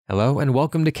Hello and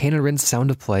welcome to Cane and Rinse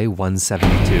Sound of Play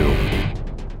 172.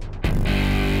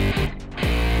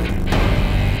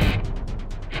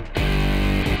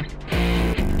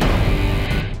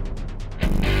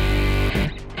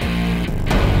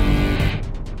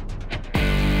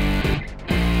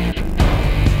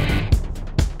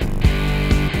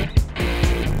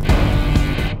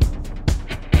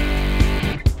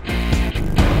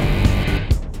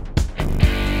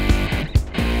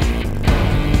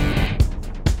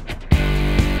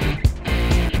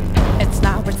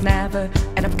 Never,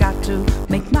 and I've got to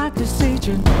make my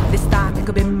decision. This time it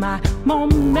could be my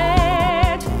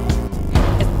moment.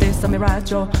 Is this a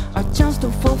mirage or a chance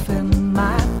to fulfill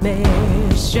my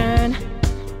mission?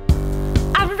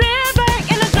 A river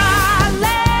in a dry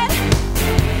land,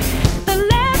 the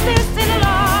left is in a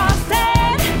lost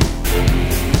land,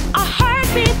 a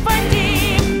heartbeat for a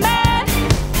demon,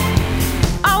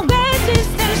 a oasis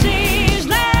in a strange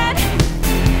land.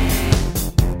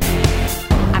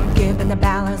 I'm giving the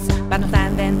balance, but I'm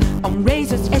standing on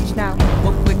razor's edge now.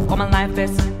 What quick, all my life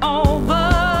is over.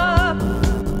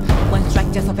 One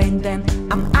strike just a vein, then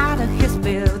I'm out of his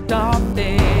field of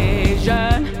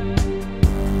vision.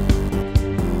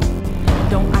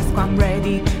 Don't ask why I'm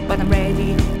ready, but I'm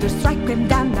ready to strike him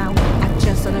down now. I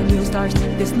just saw the new stars,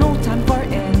 there's no time for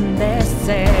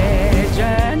indecision.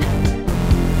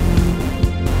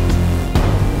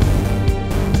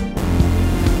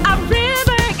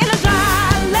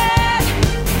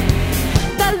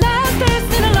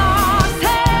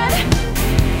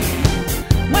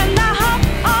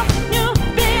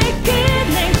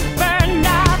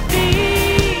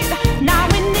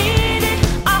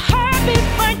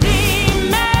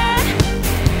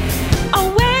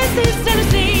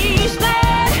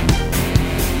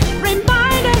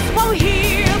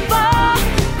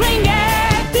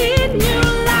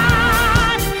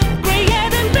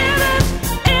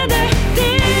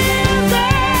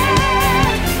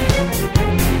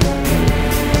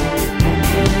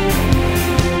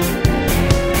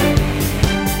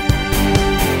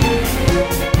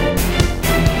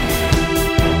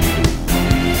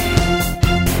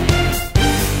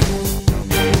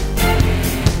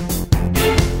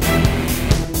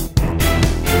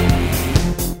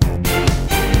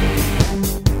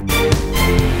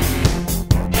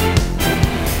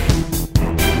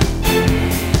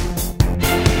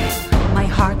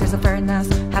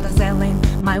 Had a selling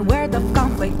my word of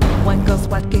conflict. One goes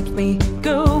what keeps me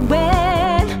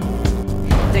going.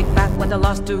 Take back what I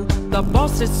lost to the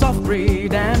bosses of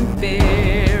greed and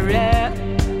fear. Yeah.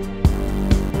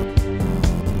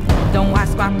 Don't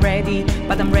ask why I'm ready,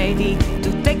 but I'm ready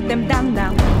to take them down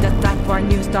now. The time for a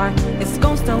new start is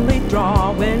constantly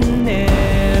drawing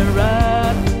nearer.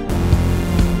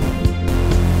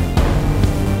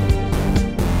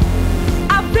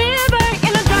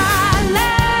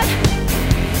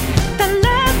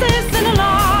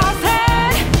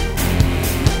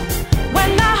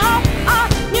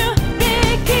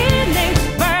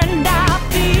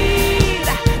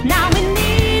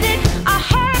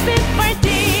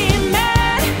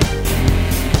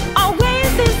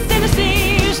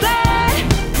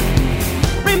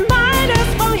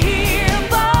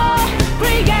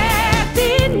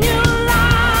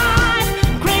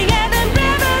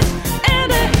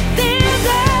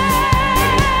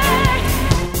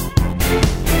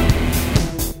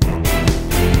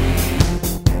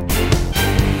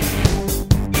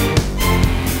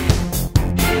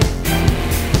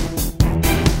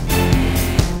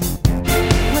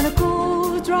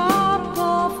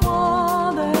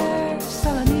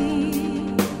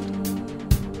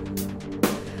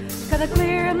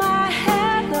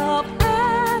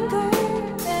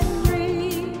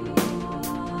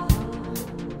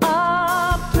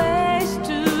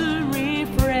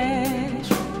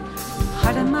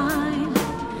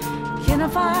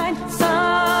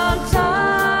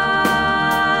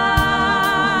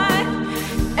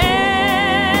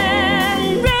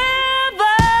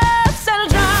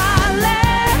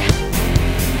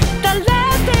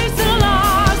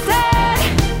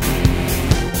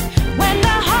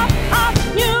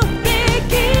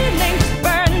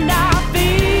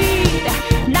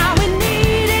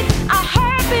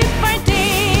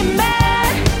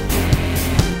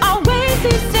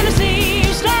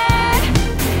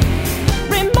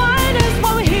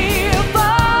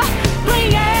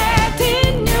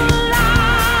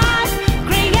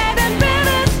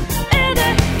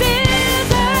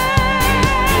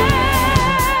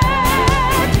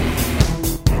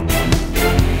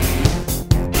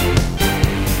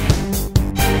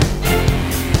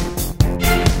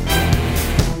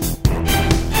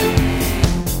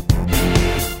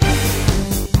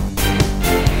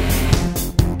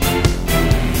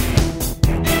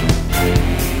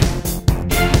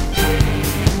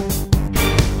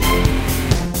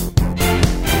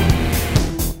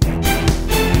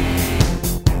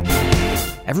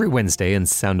 Every Wednesday in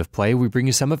Sound of Play, we bring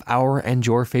you some of our and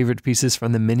your favorite pieces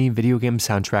from the many video game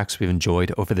soundtracks we've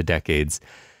enjoyed over the decades.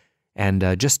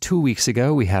 And just 2 weeks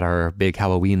ago, we had our big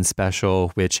Halloween special,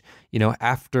 which,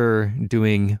 after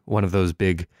doing one of those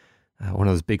big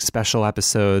special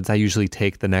episodes, I usually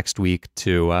take the next week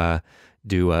to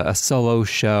do a solo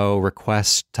show,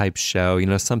 request type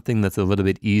show, something that's a little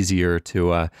bit easier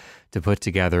to put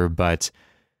together. But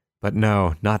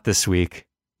no, not this week.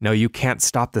 No, you can't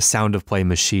stop the Sound of Play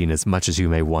machine as much as you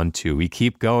may want to. We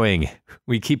keep going.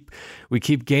 We keep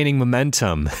gaining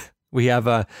momentum. We have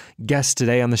a guest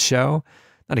today on the show.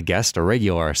 Not a guest, a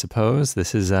regular, I suppose.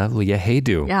 This is Leah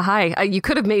Haydu. Yeah, hi. You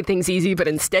could have made things easy, but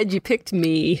instead you picked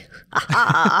me.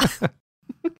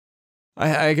 I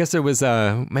guess it was,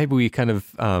 maybe we kind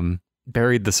of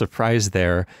buried the surprise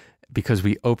there because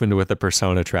we opened with a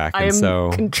Persona track. I am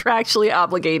contractually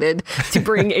obligated to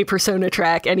bring a Persona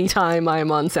track anytime I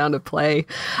am on Sound of Play.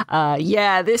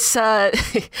 So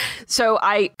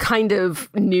I kind of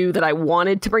knew that I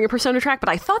wanted to bring a Persona track, but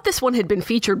I thought this one had been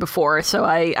featured before. So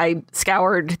I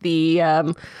scoured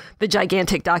the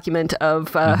gigantic document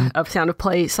of Sound of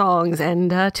Play songs,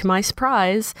 and to my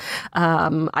surprise,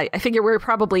 I figure we're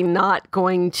probably not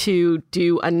going to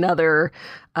do another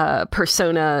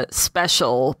Persona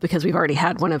special because we've already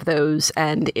had one of those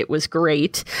and it was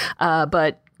great.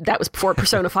 But that was before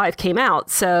Persona 5 came out.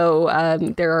 So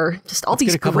there are just all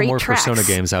these great tracks. Let's get a couple more Persona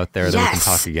games out there, then we can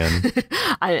talk again.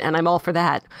 And I'm all for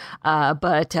that.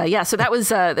 So that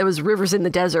was Rivers in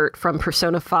the Desert from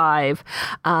Persona 5.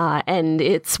 And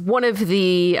it's one of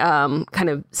the kind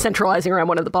of centralizing around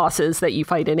one of the bosses that you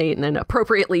fight in an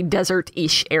appropriately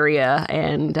desert-ish area.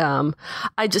 And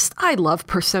I love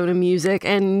Persona music.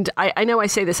 And I know I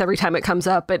say this every time it comes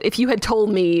up, but if you had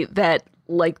told me that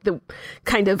like the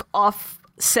kind of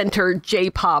off-center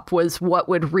J-pop was what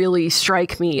would really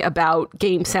strike me about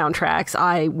game soundtracks,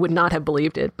 I would not have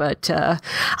believed it, but I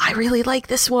really like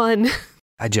this one.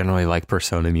 I generally like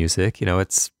Persona music.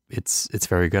 It's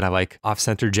very good. I like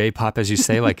off-center J-pop, as you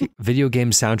say. Like video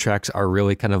game soundtracks are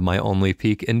really kind of my only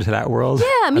peek into that world.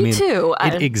 Yeah, me too.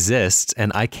 It exists,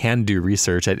 and I can do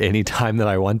research at any time that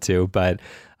I want to, but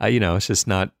it's just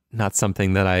not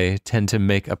something that I tend to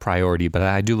make a priority, but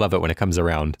I do love it when it comes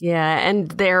around. Yeah, and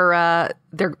there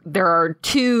are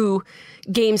two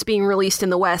games being released in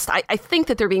the West. I think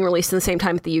that they're being released in the same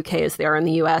time at the UK as they are in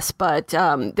the US, but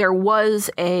there was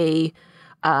a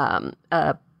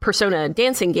Persona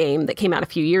dancing game that came out a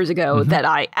few years ago that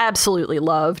I absolutely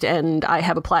loved, and I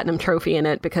have a platinum trophy in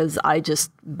it because I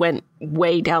just went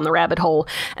way down the rabbit hole.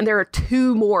 And there are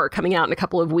two more coming out in a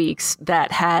couple of weeks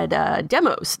that had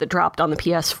demos that dropped on the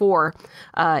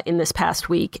PS4 in this past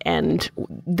week. And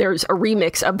there's a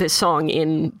remix of this song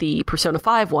in the Persona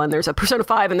 5 one. There's a Persona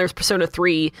 5 and there's Persona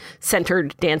 3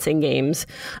 centered dancing games.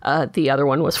 The other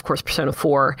one was, of course, Persona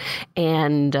 4.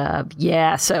 And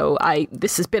so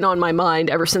this has been on my mind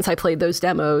ever since I played those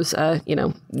demos,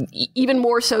 even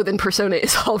more so than Persona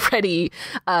is already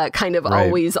kind of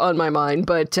always on my mind.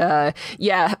 But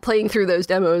playing through those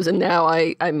demos, and now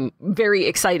I'm very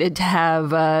excited to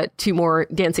have two more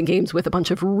dancing games with a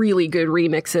bunch of really good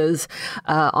remixes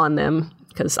on them,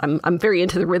 because I'm very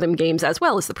into the rhythm games as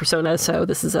well as the Persona, so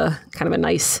this is a kind of a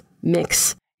nice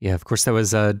mix. Yeah, of course, that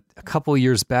was a couple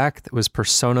years back. That was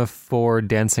Persona 4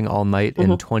 Dancing All Night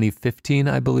in 2015,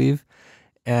 I believe.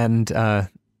 And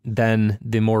then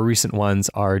the more recent ones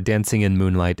are Dancing in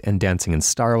Moonlight and Dancing in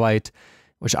Starlight,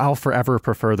 which I'll forever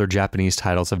prefer their Japanese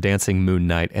titles of Dancing Moon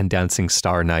Night and Dancing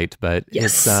Star Night. But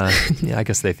it's, I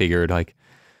guess they figured like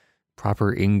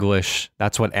proper English,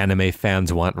 that's what anime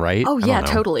fans want, right? Oh, yeah,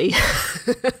 totally.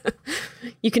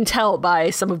 You can tell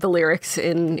by some of the lyrics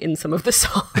in some of the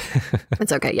songs.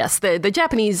 It's okay. Yes, the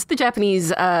Japanese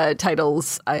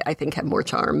titles I think have more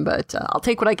charm, but I'll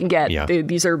take what I can get. Yeah.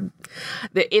 These are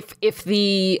if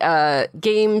the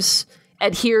games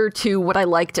adhere to what I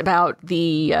liked about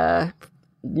the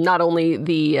not only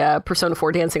the Persona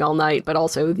 4 Dancing All Night, but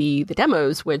also the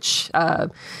demos, which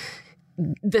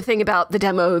the thing about the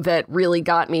demo that really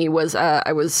got me was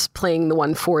I was playing the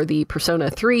one for the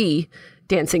Persona 3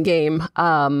 dancing game,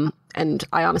 and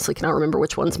I honestly cannot remember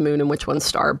which one's Moon and which one's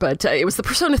Star, but it was the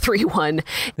Persona 3 one.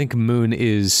 I think Moon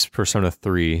is Persona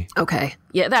 3. Okay.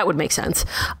 Yeah, that would make sense.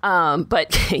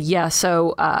 But yeah,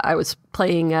 so I was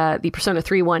playing the Persona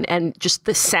 3 one, and just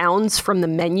the sounds from the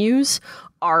menus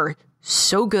are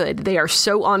so good. They are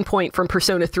so on point from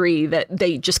Persona 3 that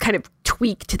they just kind of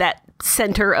tweaked that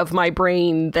center of my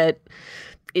brain that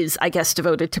is, I guess,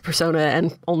 devoted to Persona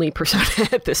and only Persona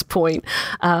at this point.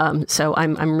 So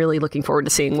I'm really looking forward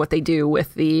to seeing what they do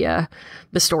with the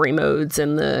story modes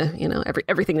and the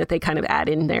everything that they kind of add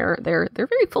in there. They're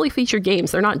very fully featured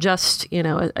games. They're not just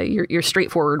your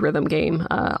straightforward rhythm game,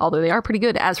 although they are pretty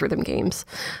good as rhythm games.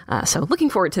 So looking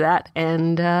forward to that.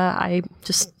 And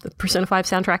the Persona 5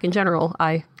 soundtrack in general,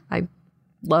 I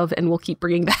love and will keep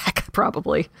bringing back,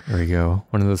 probably. There we go.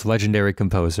 One of those legendary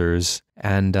composers.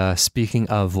 And speaking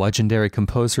of legendary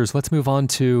composers, let's move on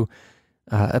to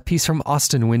a piece from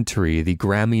Austin Wintory, the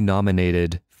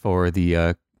Grammy-nominated for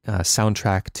the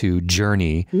soundtrack to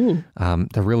Journey,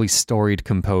 the really storied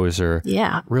composer.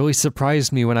 Yeah. Really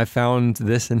surprised me when I found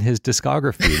this in his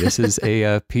discography. This is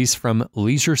a piece from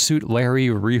Leisure Suit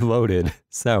Larry Reloaded.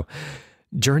 So,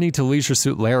 Journey to Leisure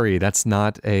Suit Larry, that's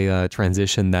not a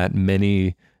transition that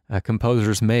many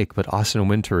composers make, but Austin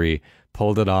Wintory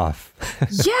pulled it off.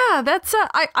 Yeah, that's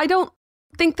I don't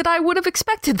think that I would have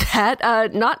expected that.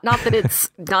 Not that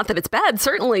it's bad,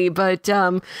 certainly, but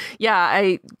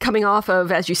I coming off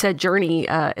of, as you said, Journey,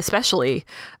 especially,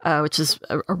 which is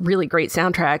a really great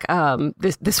soundtrack.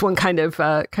 This one kind of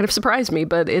surprised me,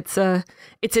 but it's a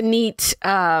neat.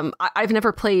 I've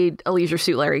never played a Leisure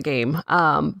Suit Larry game,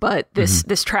 but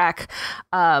this track,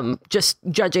 just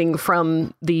judging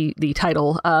from the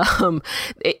title,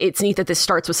 it's neat that this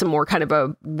starts with some more kind of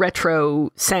a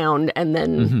retro sound and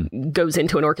then goes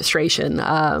into an orchestration.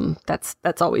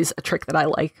 That's always a trick that I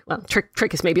like. Well,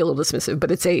 trick is maybe a little dismissive,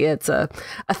 but it's a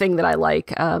thing that I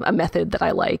like, a method that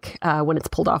I like when it's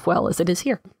pulled off well, as it is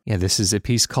here. Yeah, this is a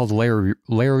piece called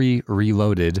Larry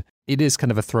Reloaded. It is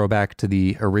kind of a throwback to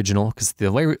the original, because the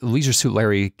Leisure Suit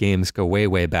Larry games go way,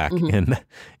 way back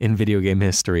in video game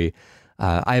history.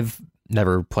 I've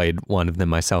never played one of them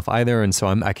myself either, and so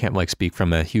I can't speak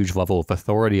from a huge level of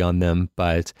authority on them,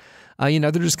 but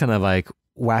they're just kind of like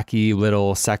wacky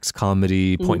little sex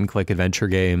comedy point and click adventure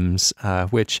games,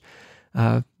 which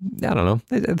I don't know,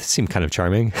 they seem kind of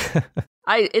charming.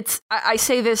 I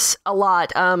say this a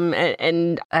lot,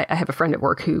 and I have a friend at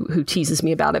work who teases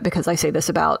me about it because I say this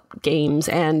about games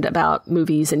and about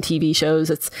movies and TV shows.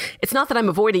 It's not that I'm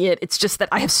avoiding it; it's just that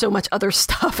I have so much other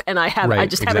stuff, and I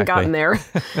haven't gotten there.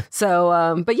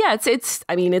 So, but yeah,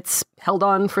 it's held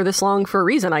on for this long for a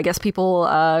reason. I guess people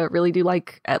really do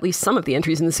like at least some of the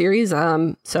entries in the series.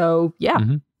 So yeah.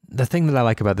 Mm-hmm. The thing that I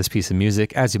like about this piece of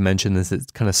music, as you mentioned, is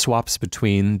it kind of swaps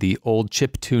between the old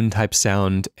chiptune type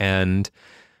sound and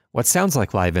what sounds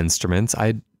like live instruments.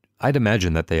 I'd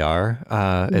imagine that they are,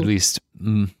 at least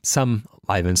some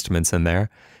live instruments in there.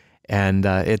 And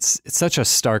it's such a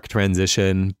stark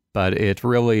transition, but it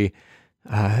really,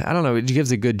 I don't know, it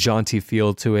gives a good jaunty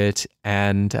feel to it.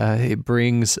 And it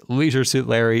brings Leisure Suit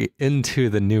Larry into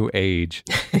the new age.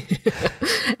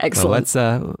 Excellent.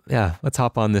 So let's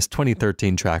hop on this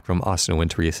 2013 track from Austin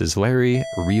Wintory. This is Larry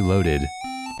Reloaded.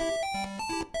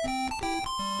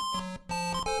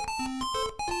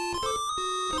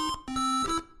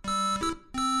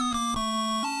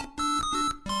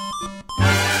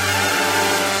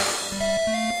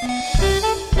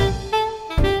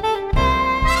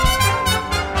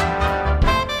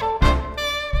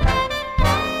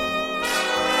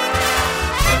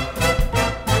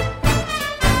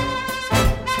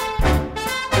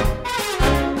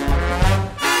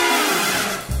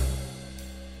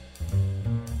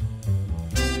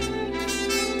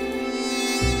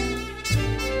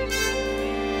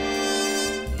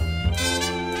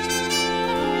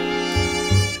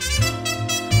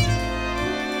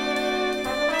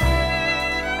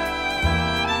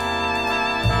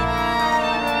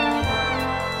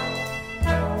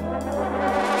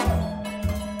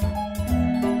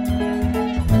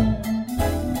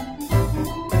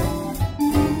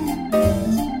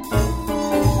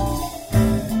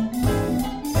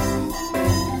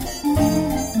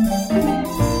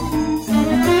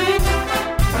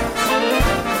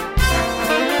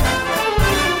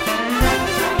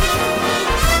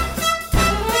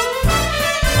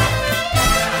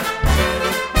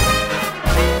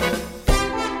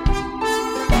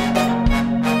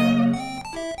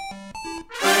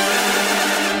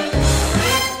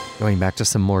 Going back to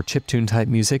some more chiptune type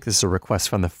music, this is a request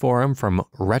from the forum from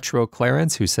Retro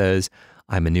Clarence, who says,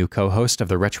 I'm a new co-host of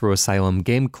the Retro Asylum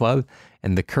Game Club,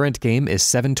 and the current game is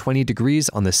 720 Degrees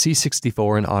on the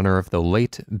C64 in honor of the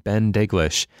late Ben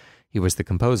Daglish. He was the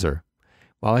composer.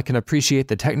 While I can appreciate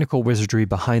the technical wizardry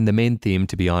behind the main theme,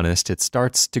 to be honest, it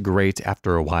starts to grate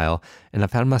after a while, and I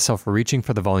found myself reaching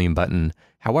for the volume button.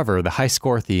 However, the high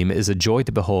score theme is a joy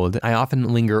to behold. I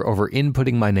often linger over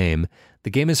inputting my name. The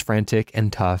game is frantic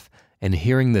and tough, and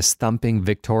hearing this thumping,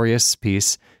 victorious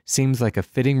piece seems like a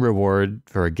fitting reward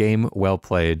for a game well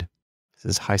played.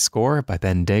 This is High Score by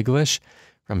Ben Daglish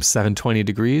from 720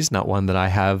 Degrees, not one that I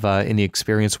have any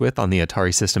experience with on the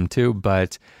Atari System 2,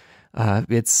 but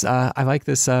it's I like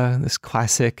this this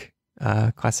classic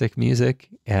music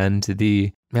and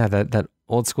that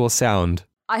old school sound.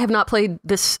 I have not played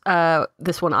this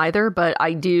one either, but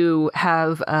I do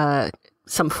have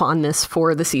some fondness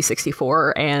for the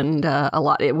C64 and a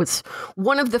lot. It was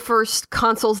one of the first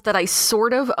consoles that I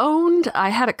sort of owned. I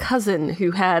had a cousin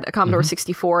who had a Commodore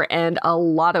 64 and a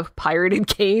lot of pirated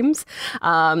games.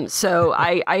 So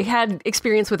I had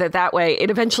experience with it that way. It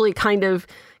eventually kind of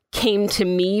came to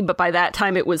me, but by that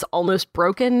time it was almost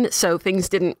broken, so things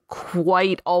didn't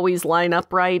quite always line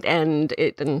up right, and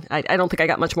I don't think I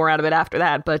got much more out of it after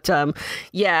that. But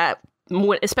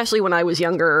especially when I was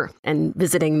younger and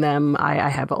visiting them, I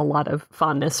have a lot of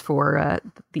fondness for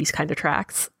these kind of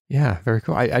tracks. Yeah, very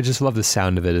cool. I just love the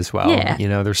sound of it as well. Yeah. You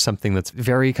know, there's something that's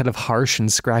very kind of harsh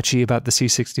and scratchy about the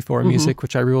C64 music,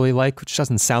 which I really like, which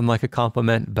doesn't sound like a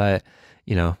compliment, but,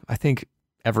 you know, I think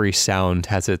every sound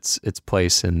has its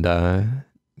place, and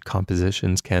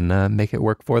compositions can make it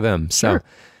work for them. So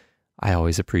I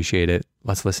always appreciate it.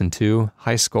 Let's listen to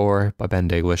High Score by Ben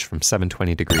Daglish from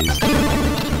 720 Degrees.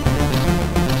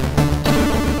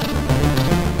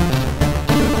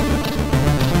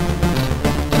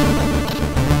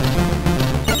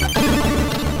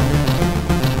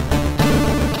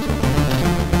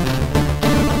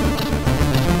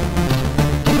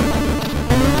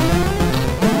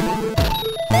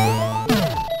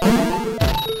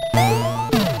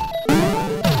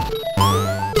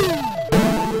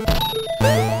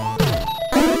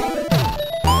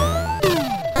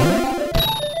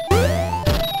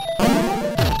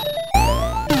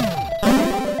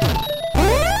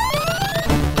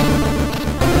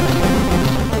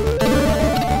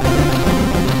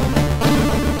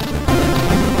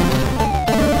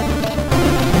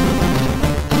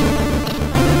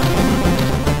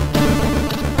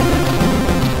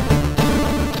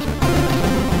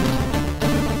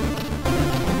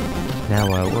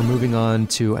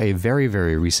 To a very,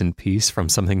 very recent piece from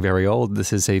something very old.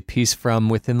 This is a piece from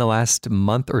within the last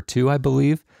month or two, I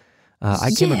believe.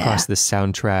 I came across this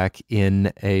soundtrack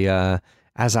in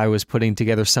as I was putting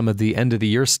together some of the end of the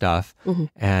year stuff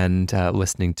and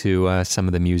listening to some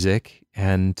of the music.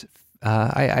 And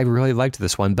I really liked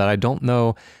this one, but I don't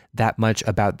know that much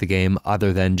about the game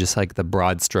other than just like the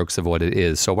broad strokes of what it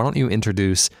is. So why don't you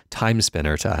introduce Time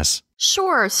Spinner to us?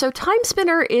 Sure. So Time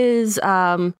Spinner is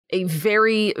a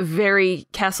very, very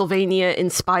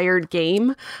Castlevania-inspired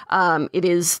game. It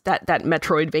is that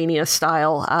Metroidvania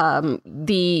style.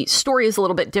 The story is a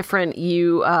little bit different.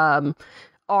 You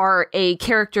are a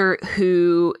character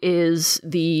who is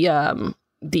the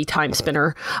Time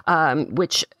Spinner,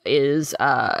 which is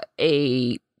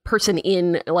a person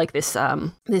in like this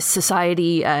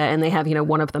society, and they have, you know,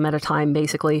 one of them at a time,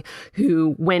 basically,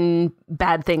 who, when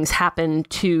bad things happen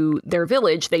to their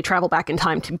village, they travel back in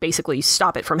time to basically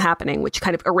stop it from happening, which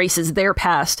kind of erases their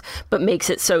past, but makes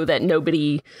it so that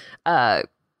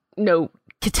no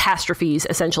catastrophes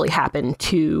essentially happen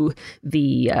to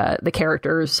the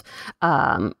characters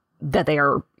that they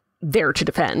are there to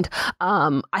defend.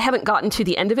 I haven't gotten to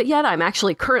the end of it yet. I'm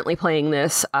actually currently playing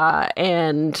this,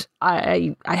 and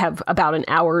I have about an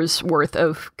hour's worth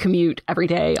of commute every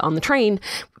day on the train,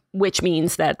 which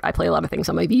means that I play a lot of things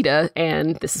on my Vita,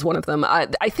 and this is one of them.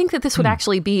 I think that this would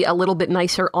actually be a little bit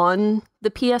nicer on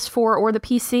the PS4 or the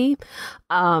PC,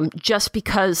 just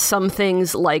because some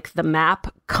things like the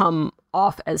map come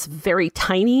off as very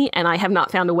tiny, and I have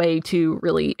not found a way to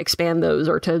really expand those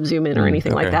or to zoom in or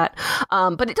anything like that.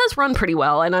 But it does run pretty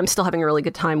well, and I'm still having a really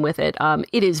good time with it.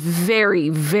 It is very,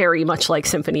 very much like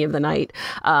Symphony of the Night,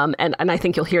 and I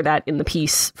think you'll hear that in the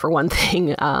piece, for one thing.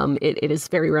 It is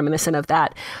very reminiscent of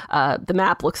that. The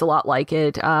map looks a lot like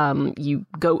it. You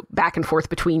go back and forth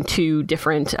between two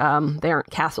different, they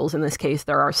aren't castles in this case.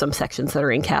 There are some sections that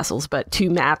are in castles, but two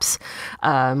maps,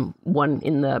 one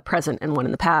in the present and one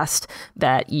in the past,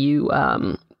 that you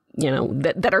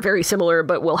that are very similar,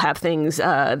 but will have things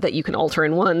that you can alter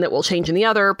in one that will change in the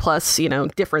other, plus, you know,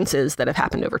 differences that have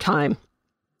happened over time.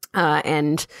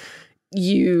 And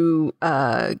you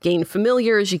gain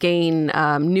familiars, you gain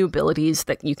new abilities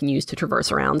that you can use to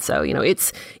traverse around. So, you know,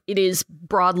 it is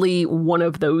broadly one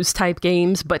of those type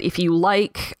games. But if you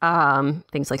like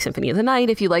things like Symphony of the Night,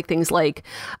 if you like things like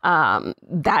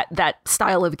that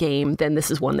style of game, then this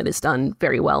is one that is done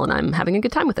very well, and I'm having a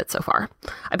good time with it so far.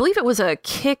 I believe it was a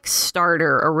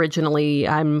Kickstarter originally.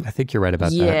 I think you're right about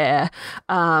that. Yeah.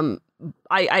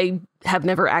 I have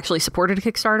never actually supported a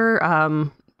Kickstarter.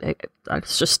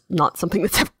 it's just not something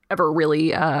that's ever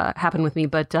really happened with me.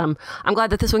 But I'm glad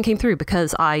that this one came through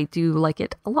because I do like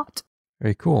it a lot.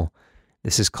 Very cool.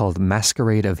 This is called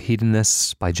Masquerade of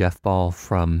Hedonists by Jeff Ball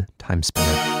from Time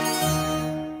Spinner.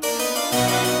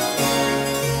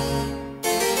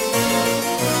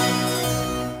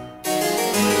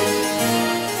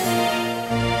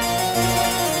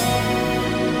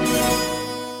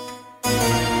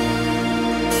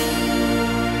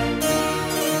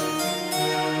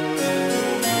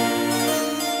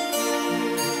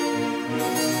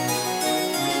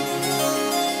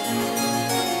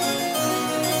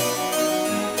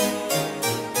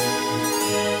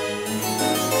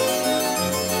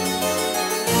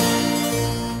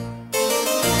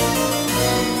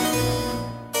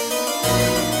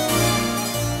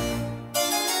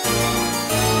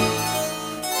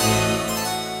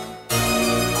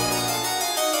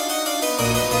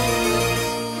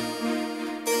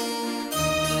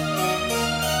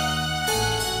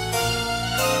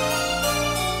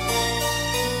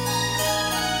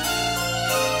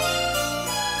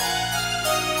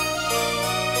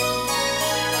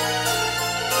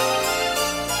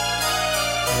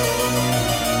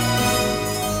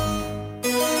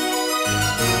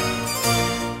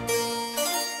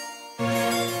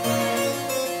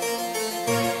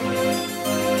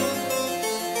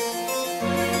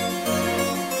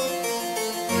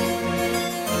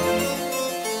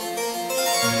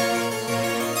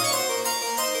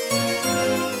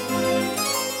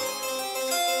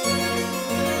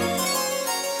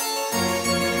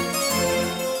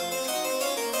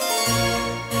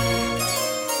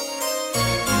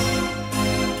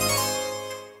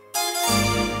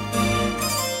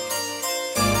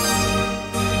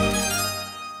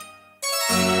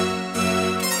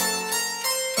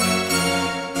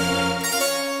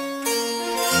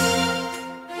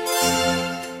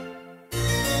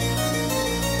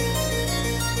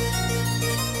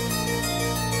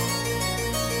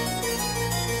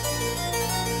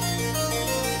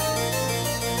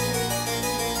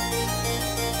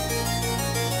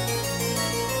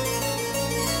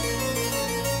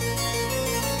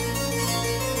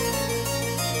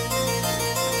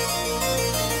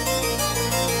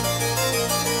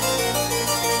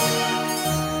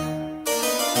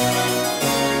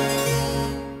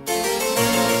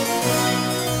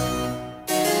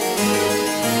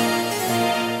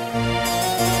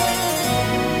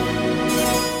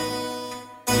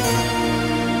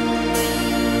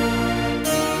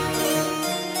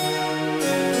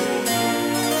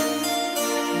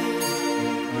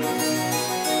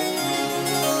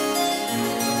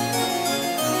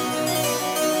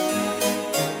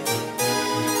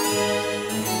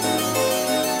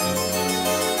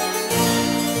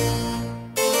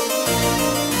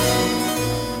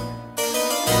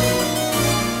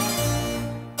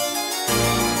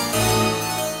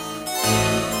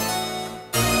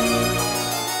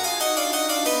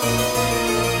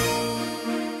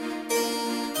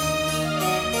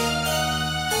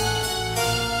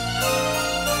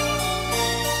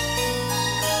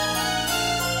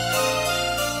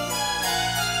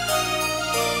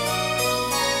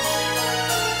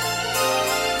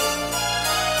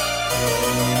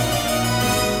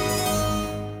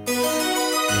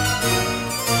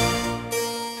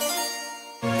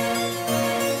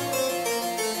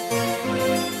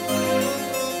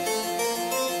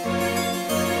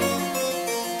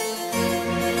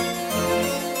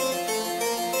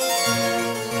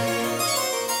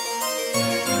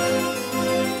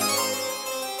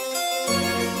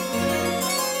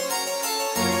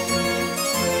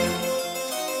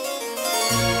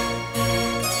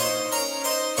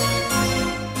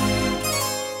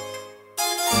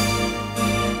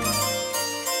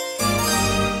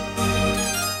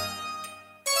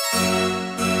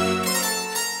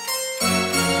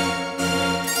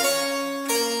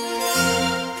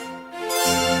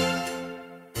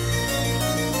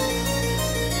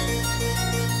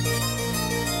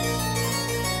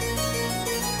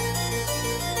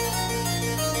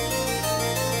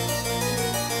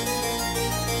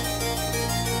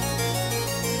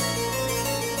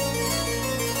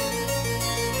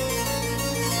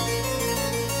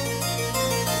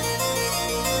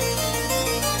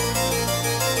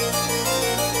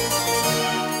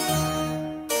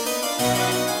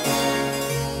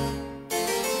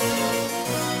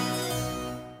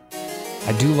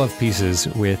 I do love pieces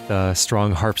with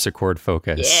strong harpsichord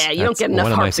focus. Yeah, you don't get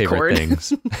enough harpsichord. One of my favorite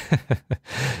things.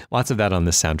 Lots of that on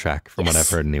this soundtrack, from what I've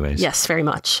heard anyways. Yes, very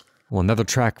much. Well, another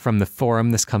track from the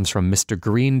forum. This comes from Mr.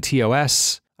 Green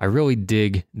TOS. I really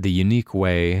dig the unique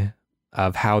way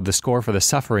of how the score for The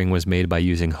Suffering was made by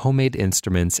using homemade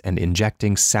instruments and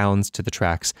injecting sounds to the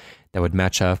tracks that would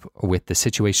match up with the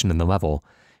situation in the level.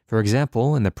 For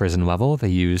example, in the prison level, they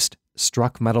used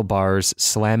struck metal bars,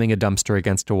 slamming a dumpster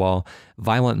against a wall,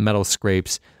 violent metal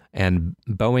scrapes, and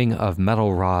bowing of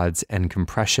metal rods and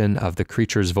compression of the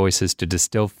creature's voices to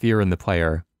distill fear in the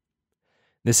player.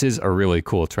 This is a really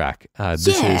cool track.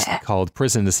 This is called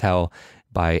Prison is Hell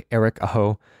by Eric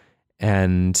Aho,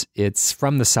 and it's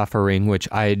from The Suffering, which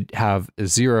I have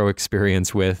zero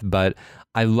experience with, but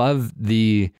I love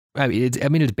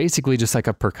it's basically just like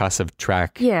a percussive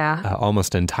track,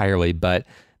 almost entirely, but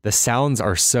the sounds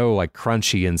are so like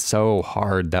crunchy and so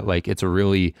hard that like it's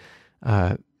really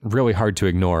hard to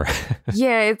ignore.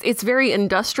 Yeah, it's very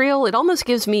industrial. It almost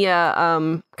gives me a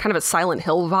kind of a Silent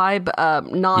Hill vibe.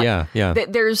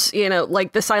 There's,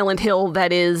 like the Silent Hill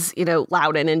that is,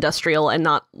 loud and industrial, and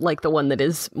not like the one that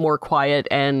is more quiet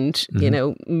and,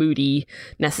 moody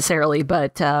necessarily.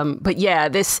 But yeah,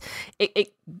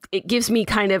 it gives me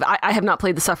kind of, I have not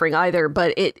played The Suffering either,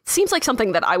 but it seems like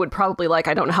something that I would probably like.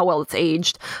 I don't know how well it's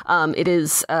aged. It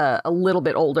is a little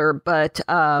bit older, but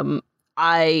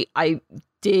I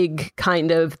dig kind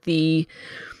of the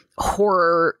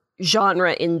horror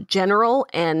genre in general,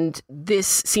 and this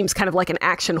seems kind of like an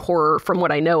action horror from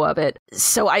what I know of it.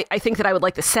 So I think that I would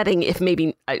like the setting if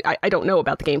maybe, I don't know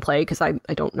about the gameplay because I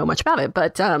don't know much about it,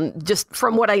 but just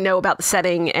from what I know about the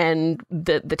setting and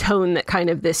the tone that kind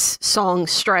of this song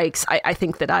strikes, I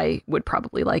think that I would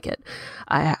probably like it.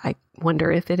 I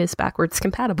wonder if it is backwards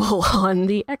compatible on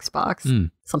the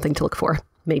Xbox. Something to look for.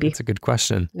 Maybe. That's a good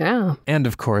question. Yeah. And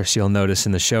of course, you'll notice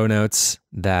in the show notes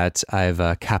that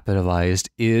I've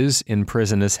capitalized is in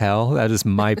Prison is Hell. That is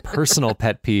my personal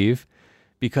pet peeve,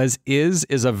 because is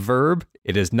a verb.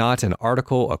 It is not an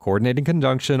article, a coordinating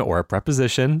conjunction, or a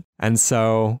preposition. And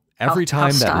so every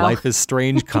time that Life is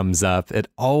Strange comes up, it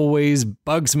always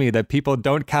bugs me that people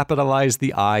don't capitalize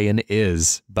the I in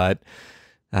is. But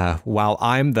while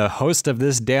I'm the host of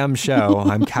this damn show,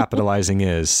 I'm capitalizing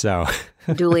is. So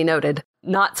duly noted.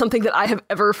 Not something that I have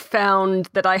ever found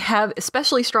that I have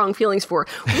especially strong feelings for,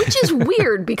 which is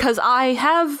weird because I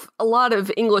have a lot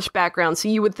of English background, so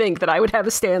you would think that I would have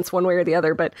a stance one way or the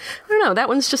other, but I don't know, that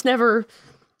one's just never,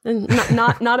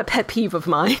 not a pet peeve of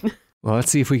mine. Well,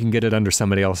 let's see if we can get it under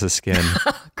somebody else's skin.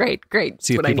 Great.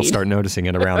 See if people start noticing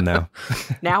it around now.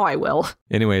 Now I will.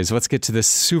 Anyways, let's get to this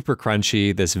super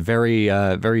crunchy, this very,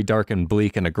 very dark and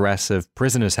bleak and aggressive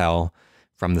Prison is Hell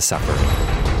from The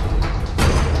Suffering.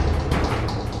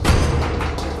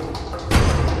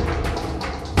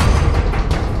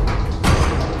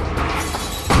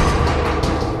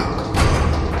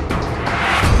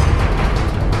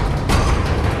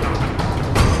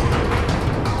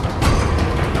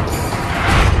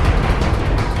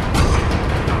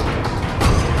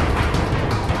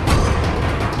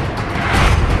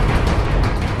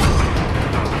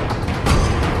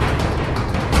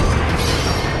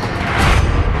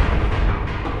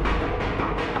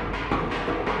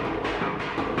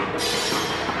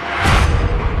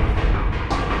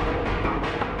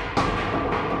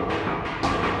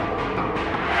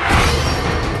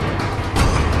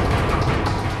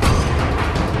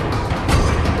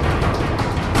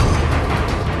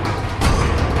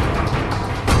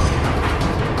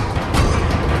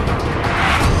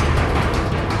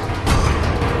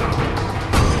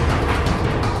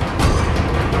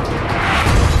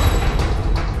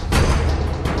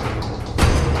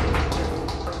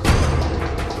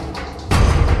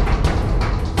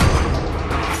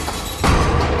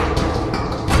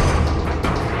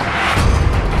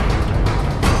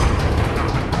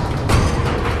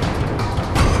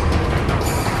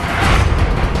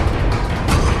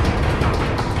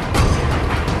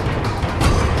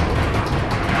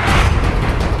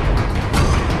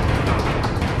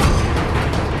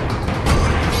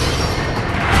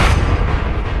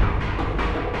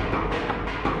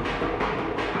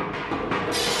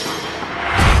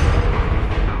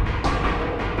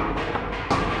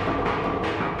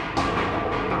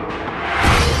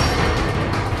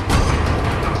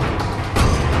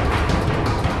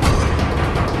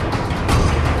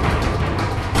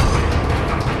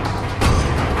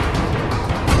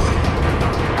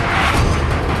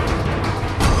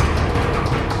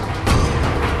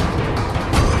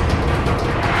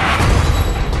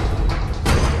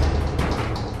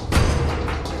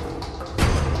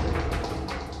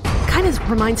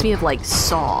 reminds me of like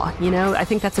Saw, you know? I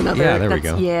think that's another. Yeah, there we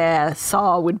go. Yeah,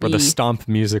 Saw would be. Or the Stomp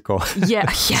musical. Yeah,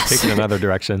 yes. Taking another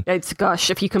direction. Gosh,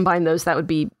 if you combine those, that would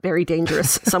be very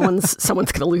dangerous. Someone's going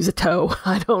to lose a toe.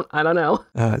 I don't know.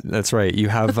 That's right. You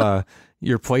have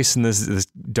you're placed in this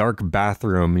dark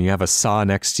bathroom, and you have a saw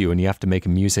next to you, and you have to make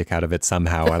music out of it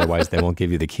somehow. Otherwise, they won't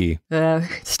give you the key.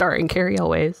 Starring Carrie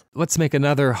Always. Let's make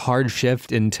another hard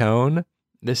shift in tone.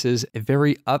 This is a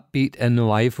very upbeat and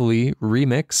lively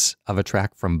remix of a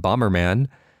track from Bomberman.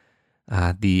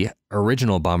 The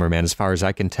original Bomberman, as far as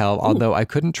I can tell, although I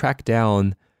couldn't track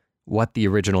down what the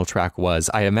original track was.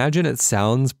 I imagine it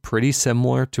sounds pretty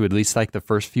similar to at least like the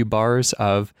first few bars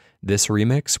of this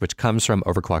remix, which comes from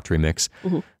Overclocked Remix.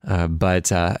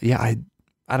 But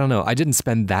I don't know. I didn't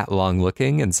spend that long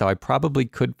looking, and so I probably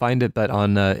could find it, but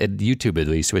on YouTube at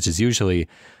least, which is usually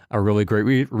a really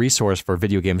great resource for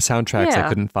video game soundtracks. I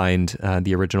couldn't find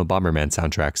the original Bomberman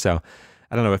soundtrack. So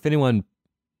I don't know if anyone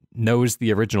knows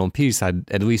the original piece. I'd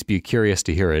at least be curious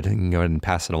to hear it and go ahead and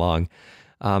pass it along.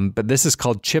 But this is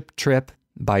called Chip Trip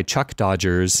by Chuck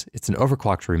Dodgers. It's an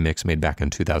Overclocked remix made back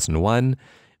in 2001,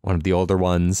 one of the older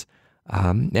ones.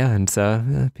 And it's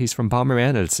a piece from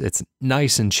Bomberman. It's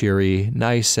nice and cheery,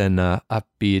 nice and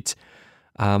upbeat.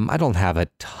 I don't have a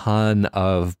ton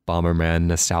of Bomberman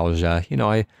nostalgia. You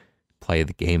know, I play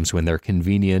the games when they're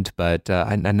convenient, but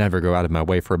I never go out of my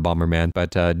way for a Bomberman.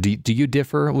 But do you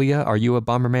differ, Leah? Are you a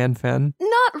Bomberman fan?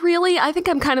 Not really. I think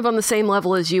I'm kind of on the same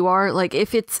level as you are. Like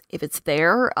if it's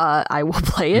there, I will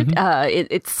play it.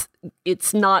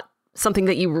 It's not something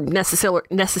that you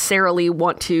necessarily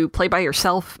want to play by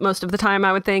yourself most of the time,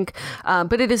 I would think.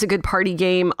 But it is a good party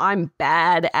game. I'm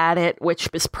bad at it, which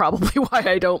is probably why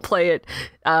I don't play it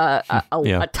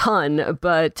a ton.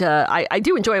 But I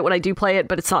do enjoy it when I do play it,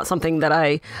 but it's not something that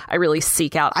I really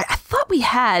seek out. I thought we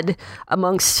had,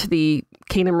 amongst the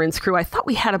Kingdom Rinse crew, I thought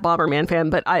we had a Bomberman fan,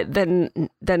 but then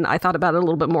I thought about it a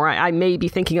little bit more. I may be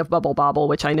thinking of Bubble Bobble,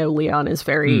 which I know Leon is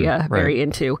very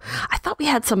into. I thought we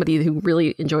had somebody who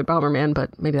really enjoyed Bomberman,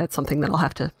 but maybe that's something that I'll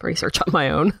have to research on my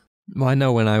own. Well, I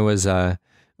know when I was a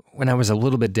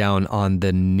little bit down on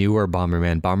the newer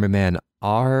Bomberman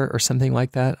R or something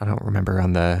like that. I don't remember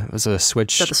it was a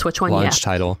Switch, the Switch one, launch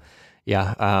title.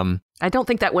 Yeah. I don't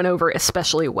think that went over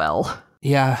especially well.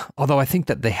 Yeah, although I think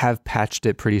that they have patched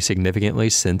it pretty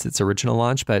significantly since its original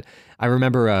launch. But I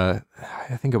remember,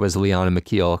 I think it was Leon and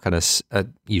McKeel, kind of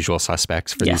usual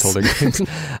suspects for these older games,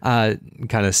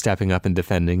 kind of stepping up and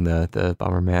defending the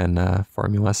Bomberman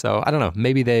formula. So I don't know,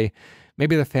 maybe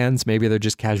they're fans, maybe they're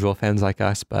just casual fans like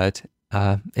us. But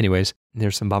anyways,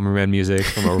 there's some Bomberman music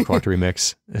from Overclocked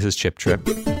Remix. This is Chip Trip.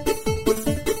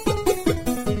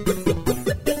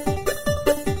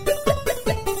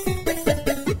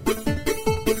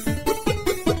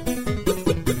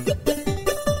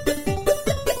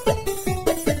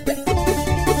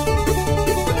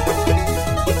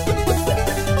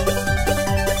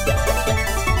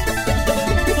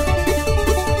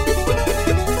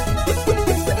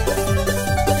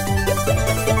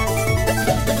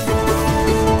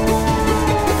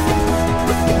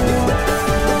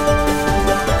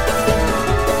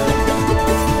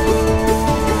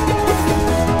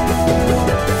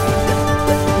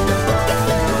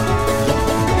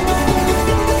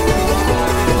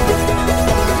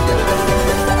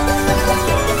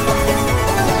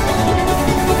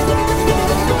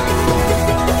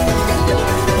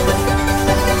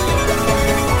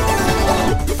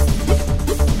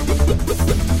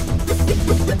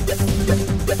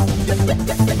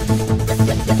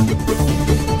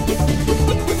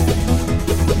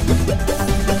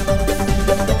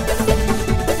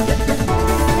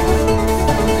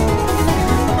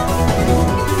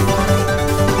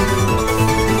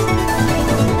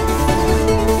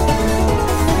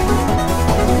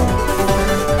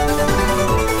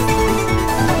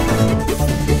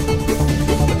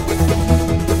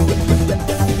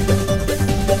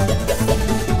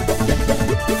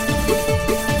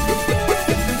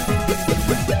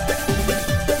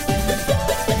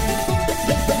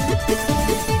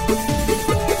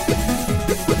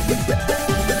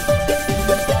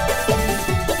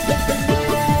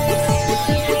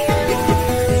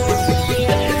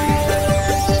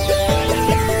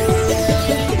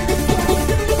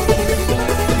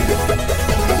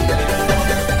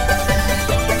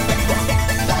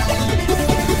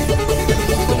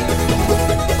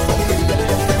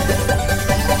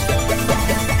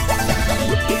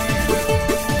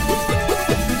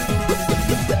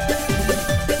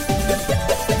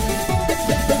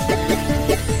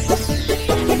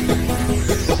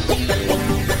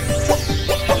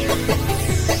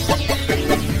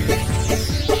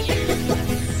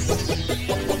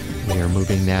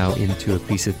 moving now into a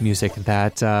piece of music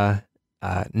that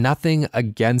nothing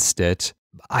against it.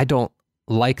 I don't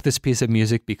like this piece of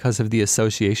music because of the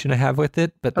association I have with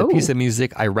it, but the piece of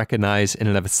music I recognize in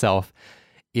and of itself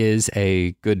is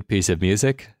a good piece of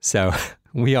music. So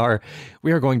we are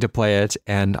going to play it,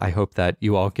 and I hope that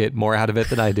you all get more out of it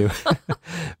than I do.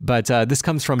 But this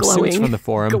comes from Suits from the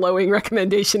Forum. Glowing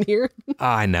recommendation here.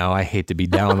 I know, I hate to be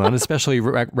down on, especially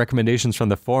recommendations from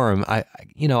the forum.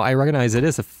 I recognize it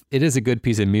is a good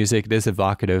piece of music. It is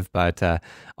evocative, but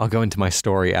I'll go into my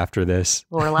story after this.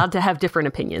 We're allowed to have different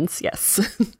opinions. Yes.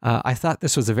 I thought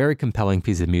this was a very compelling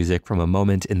piece of music from a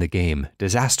moment in the game.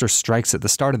 Disaster strikes at the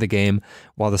start of the game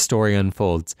while the story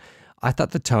unfolds. I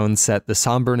thought the tone set the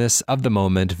somberness of the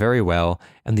moment very well,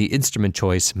 and the instrument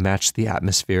choice matched the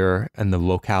atmosphere and the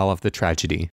locale of the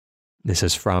tragedy. This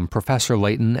is from Professor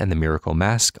Layton and the Miracle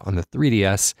Mask on the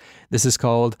 3DS. This is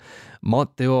called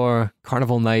Mont d'Or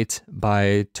Carnival Night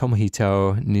by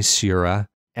Tomohito Nishira.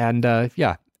 And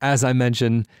as I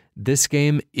mentioned, this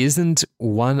game isn't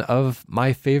one of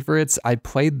my favorites. I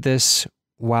played this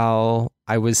while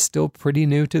I was still pretty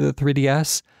new to the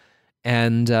 3DS.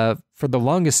 And for the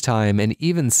longest time, and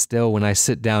even still when I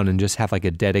sit down and just have like a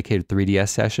dedicated 3DS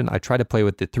session, I try to play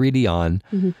with the 3D on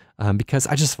because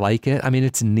I just like it. I mean,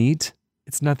 it's neat.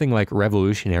 It's nothing like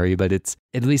revolutionary, but it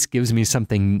at least gives me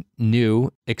something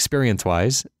new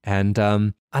experience-wise. And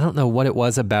I don't know what it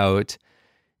was about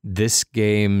this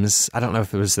game's, I don't know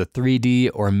if it was the 3D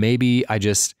or maybe I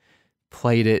just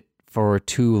played it for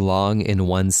too long in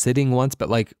one sitting once, but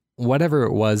like, whatever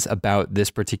it was about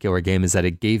this particular game is that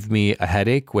it gave me a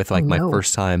headache with my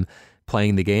first time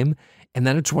playing the game. And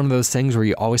then it's one of those things where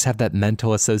you always have that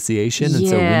mental association. And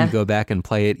so when you go back and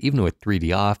play it, even with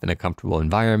 3D off in a comfortable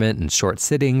environment and short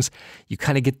sittings, you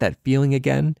kind of get that feeling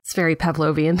again. It's very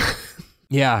Pavlovian.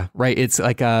 Yeah, right. It's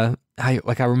like I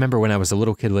remember when I was a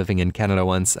little kid living in Canada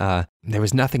once, there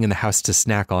was nothing in the house to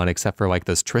snack on except for like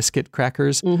those Triscuit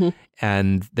crackers.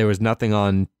 And there was nothing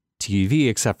on TV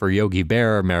except for Yogi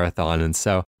Bear marathon, and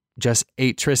so just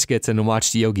ate Triscuits and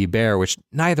watched Yogi Bear, which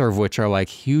neither of which are like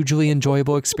hugely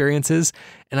enjoyable experiences,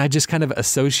 and I just kind of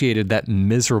associated that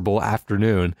miserable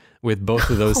afternoon with both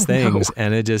of those things.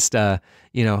 And it just and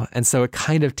so it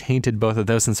kind of tainted both of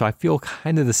those, and so I feel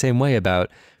kind of the same way about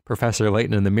Professor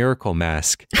Layton and the Miracle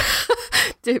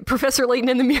Professor Layton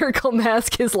and the Miracle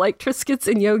Mask is like Triscuits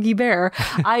and Yogi Bear.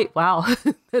 Wow,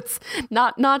 that's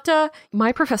not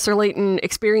my Professor Layton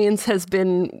experience has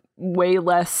been way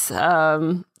less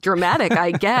dramatic,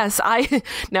 I guess. I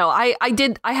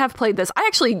have played this. I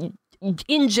actually,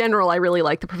 in general, I really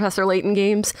like the Professor Layton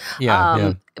games.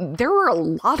 There were a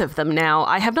lot of them now.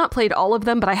 I have not played all of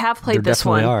them, but I have played this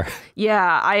one. Are.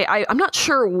 Yeah, I'm not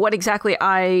sure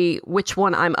which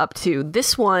one I'm up to.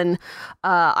 This one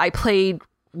I played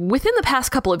within the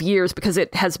past couple of years because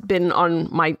it has been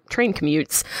on my train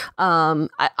commutes.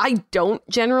 I don't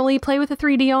generally play with a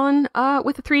 3D on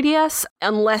with a 3DS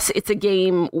unless it's a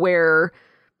game where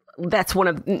that's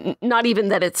not even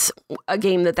that it's a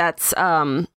game that's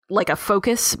like a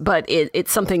focus, but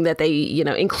it's something that they,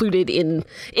 included in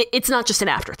it's not just an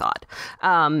afterthought.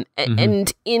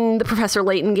 And in the Professor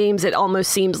Layton games, it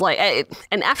almost seems like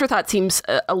an afterthought seems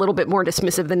a little bit more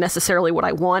dismissive than necessarily what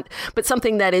I want, but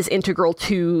something that is integral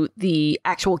to the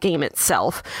actual game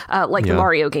itself. The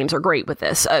Mario games are great with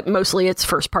this. Mostly it's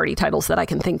first party titles that I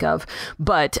can think of,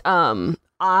 but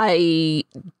I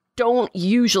don't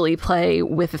usually play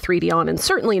with a 3D on, and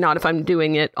certainly not if I'm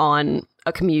doing it on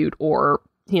a commute or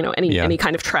any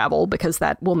kind of travel, because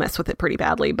that will mess with it pretty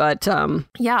badly. But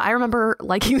I remember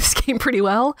liking this game pretty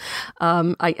well.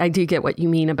 I do get what you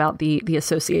mean about the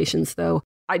associations, though.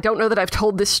 I don't know that I've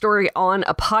told this story on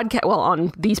a podcast,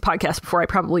 on these podcasts before. I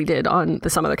probably did on the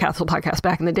Some Other Castle podcast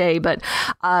back in the day, but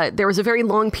there was a very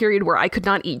long period where I could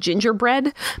not eat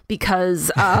gingerbread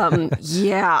because,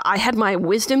 I had my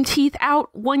wisdom teeth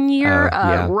out one year,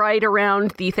 right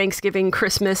around the Thanksgiving,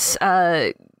 Christmas,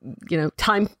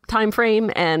 time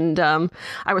frame, and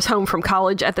I was home from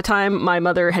college at the time. My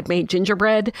mother had made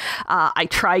gingerbread. I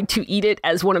tried to eat it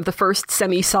as one of the first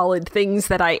semi-solid things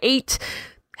that I ate.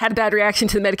 Had a bad reaction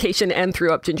to the medication and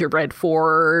threw up gingerbread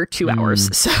for 2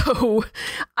 hours. So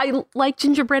I like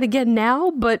gingerbread again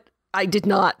now, but I did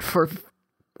not for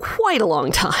quite a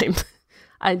long time.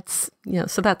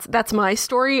 So that's my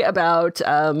story about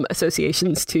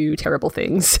associations to terrible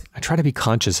things. I try to be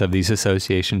conscious of these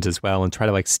associations as well and try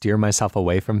to steer myself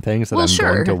away from things that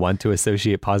going to want to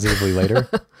associate positively later.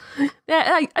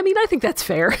 Yeah, I think that's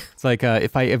fair. It's like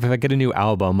if I get a new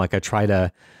album, I try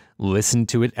to listen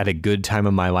to it at a good time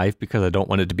of my life because I don't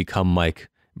want it to become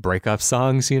breakup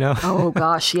songs, Oh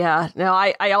gosh, yeah. No,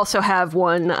 I also have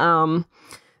one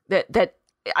that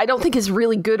I don't think is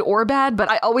really good or bad, but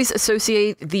I always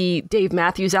associate the Dave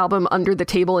Matthews album Under the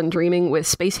Table and Dreaming with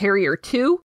Space Harrier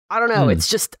 2. I don't know. It's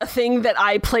just a thing that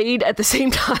I played at the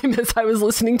same time as I was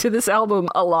listening to this album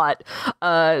a lot.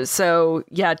 So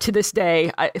yeah, to this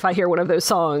day, if I hear one of those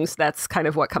songs, that's kind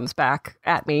of what comes back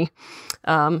at me.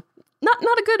 Not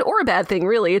a good or a bad thing,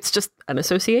 really. It's just an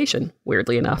association,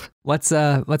 weirdly enough. Let's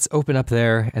open up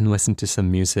there and listen to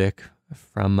some music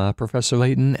from Professor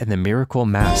Layton and the Miracle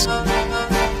Mask.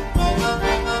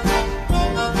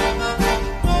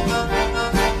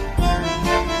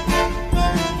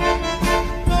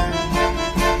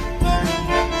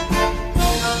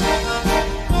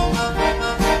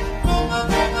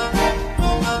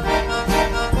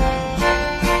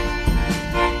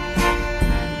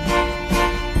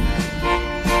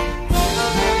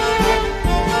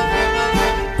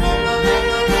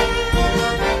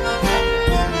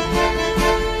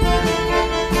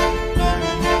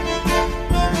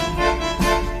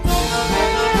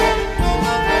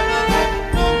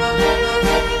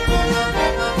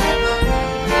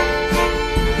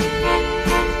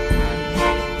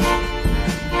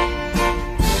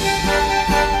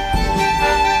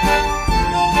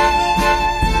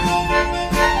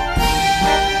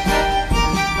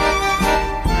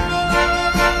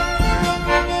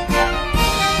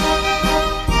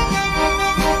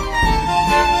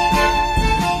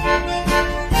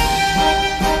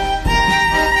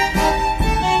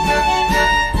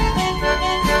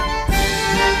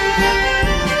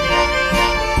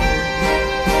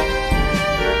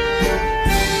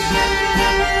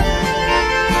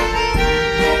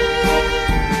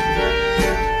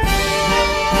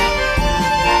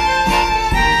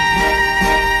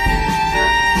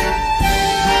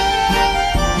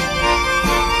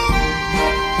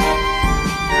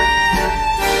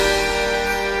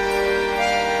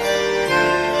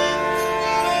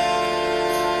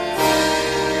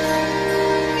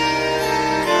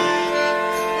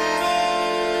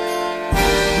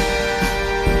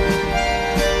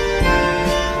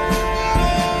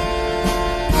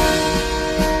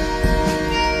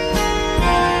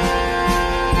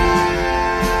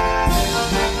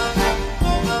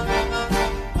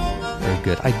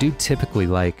 I do typically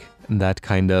like that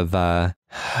kind of, I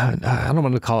don't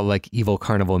want to call it like evil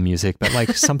carnival music, but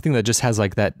like something that just has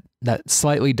like that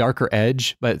slightly darker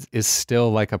edge, but is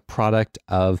still like a product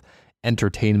of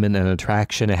entertainment and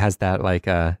attraction. It has that like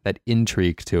that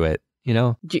intrigue to it, you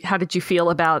know? How did you feel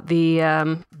about the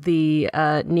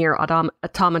Nier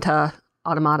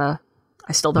Automata?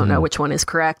 I still don't know which one is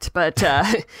correct, but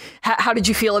how did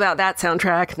you feel about that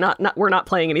soundtrack? Not we're not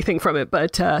playing anything from it,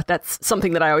 but that's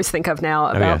something that I always think of now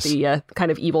about the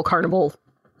kind of evil carnival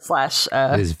slash.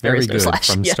 It is very good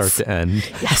from start to end.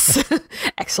 Yes,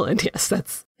 excellent. Yes,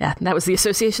 that was the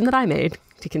association that I made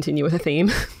to continue with the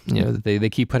theme. You know, they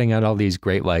keep putting out all these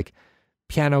great like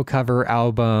piano cover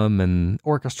album and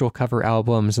orchestral cover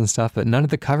albums and stuff, but none of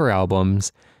the cover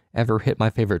albums ever hit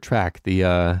my favorite track.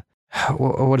 The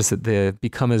what is it? The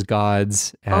Become as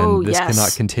Gods and This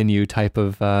Cannot Continue type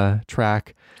of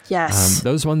track. Yes.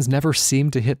 Those ones never seem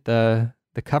to hit the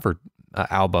cover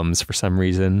albums for some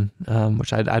reason,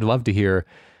 which I'd love to hear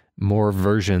more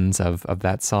versions of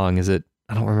that song. Is it?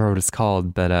 I don't remember what it's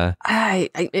called, but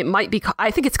it might be.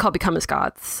 I think it's called Become as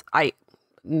Gods. I'm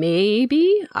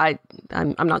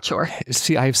not sure.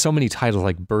 See, I have so many titles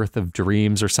like Birth of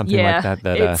Dreams or something like that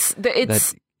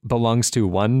that belongs to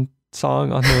one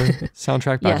song on the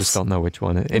soundtrack, but I just don't know which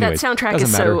one. Anyways, that soundtrack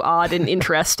is so odd and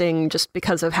interesting just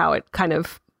because of how it kind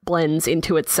of blends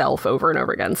into itself over and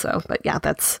over again. So, but yeah,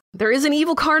 there is an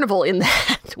evil carnival in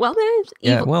that. Well, there's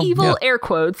evil air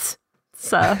quotes.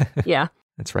 So, yeah.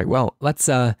 That's right. Well, let's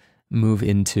move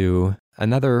into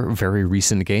another very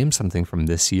recent game, something from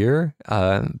this year,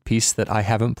 piece that I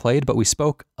haven't played, but we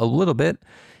spoke a little bit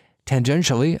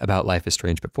tangentially about Life is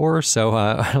Strange before, so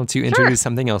why don't you introduce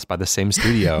something else by the same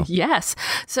studio? Yes.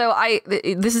 So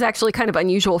this is actually kind of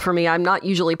unusual for me. I'm not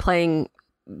usually playing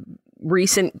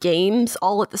recent games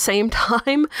all at the same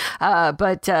time,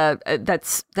 but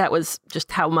that was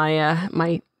just how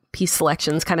my piece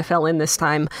selections kind of fell in this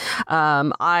time.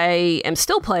 I am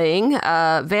still playing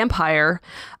Vampire,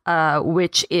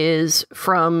 which is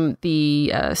from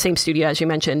the same studio as you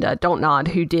mentioned, Don't Nod,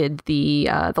 who did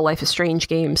the Life is Strange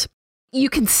games. You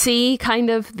can see kind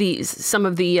of some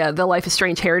of the Life is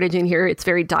Strange heritage in here. It's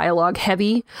very dialogue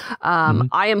heavy.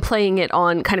 I am playing it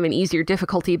on kind of an easier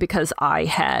difficulty because I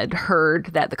had heard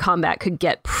that the combat could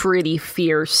get pretty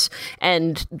fierce,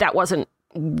 and that wasn't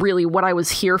really what I was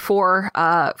here for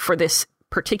this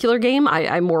particular game.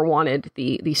 I more wanted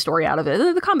the story out of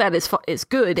it. The combat is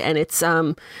good, and it's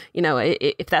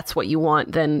if that's what you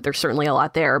want, then there's certainly a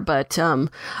lot there. But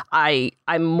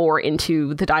I'm more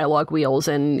into the dialogue wheels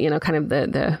and kind of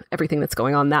the everything that's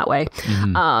going on that way,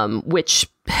 which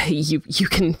you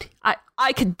can.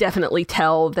 I could definitely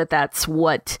tell that's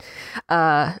what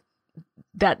that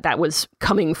was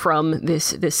coming from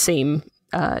this same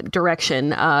direction.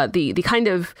 The kind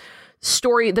of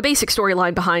story, the basic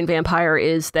storyline behind Vampire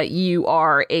is that you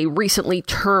are a recently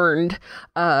turned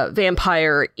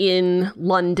vampire in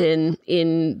London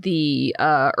in the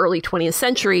early 20th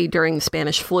century during the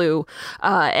Spanish flu,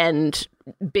 and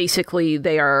basically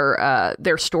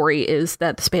their story is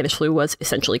that the Spanish flu was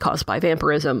essentially caused by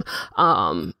vampirism.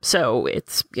 So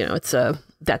it's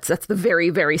that's the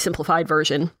very, very simplified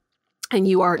version. And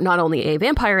you are not only a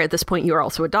vampire at this point, you are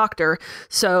also a doctor.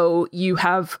 So you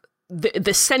have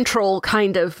the central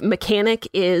kind of mechanic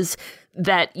is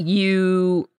that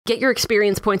you get your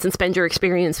experience points and spend your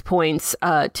experience points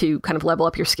to kind of level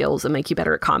up your skills and make you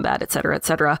better at combat, et cetera, et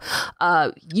cetera.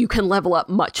 You can level up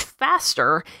much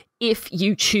faster if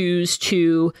you choose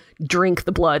to drink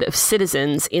the blood of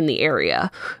citizens in the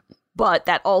area. But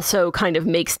that also kind of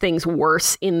makes things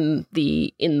worse in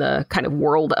the kind of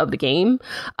world of the game.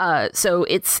 So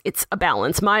it's a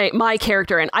balance. My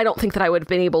character, and I don't think that I would have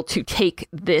been able to take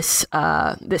this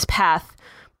path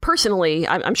personally.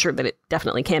 I'm sure that it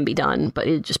definitely can be done, but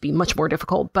it'd just be much more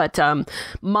difficult. But the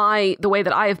way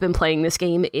that I have been playing this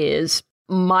game is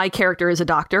my character is a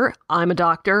doctor. I'm a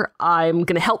doctor. I'm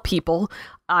going to help people.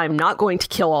 I'm not going to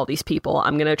kill all these people.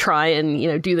 I'm going to try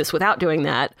and, do this without doing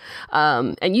that.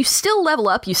 And you still level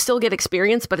up, you still get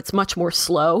experience, but it's much more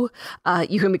slow.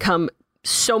 You can become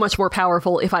so much more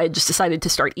powerful if I had just decided to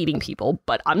start eating people,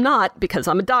 but I'm not because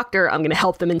I'm a doctor. I'm going to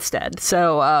help them instead.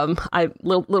 So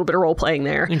little bit of role playing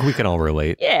there. I think we can all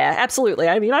relate. Yeah, absolutely.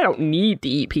 I mean, I don't need to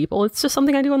eat people. It's just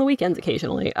something I do on the weekends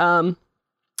occasionally.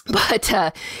 But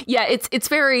it's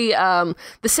very, the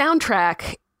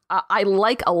soundtrack I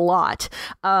like a lot.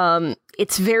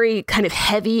 It's very kind of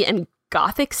heavy and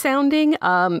gothic sounding,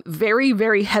 very,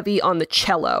 very heavy on the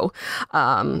cello.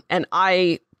 And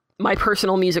my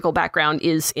personal musical background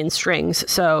is in strings.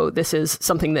 So this is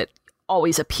something that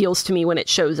always appeals to me when it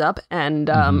shows up. And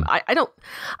I don't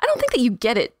think that you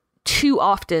get it too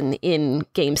often in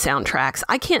game soundtracks.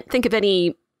 I can't think of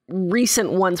any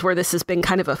recent ones where this has been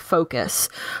kind of a focus.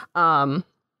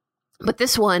 But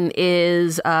this one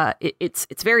is,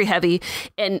 it's very heavy.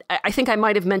 And I think I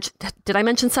might have did I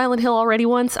mention Silent Hill already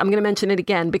once? I'm going to mention it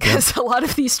again because a lot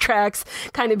of these tracks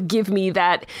kind of give me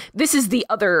that, this is the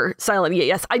other Silent Hill.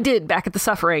 Yes, I did back at the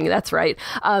Suffering. That's right.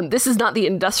 This is not the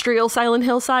industrial Silent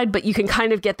Hill side, but you can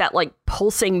kind of get that like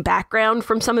pulsing background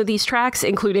from some of these tracks,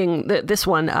 including this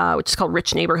one, which is called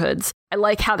Rich Neighborhoods. I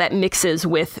like how that mixes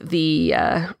with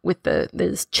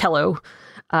this cello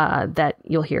that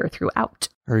you'll hear throughout.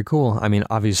 Very cool. I mean,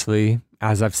 obviously,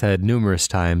 as I've said numerous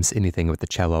times, anything with the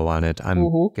cello on it, I'm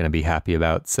going to be happy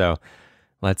about. So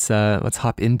let's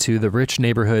hop into The Rich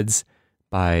Neighborhoods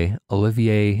by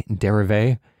Olivier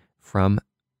Derivé from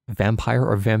Vampire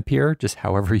or Vampire, just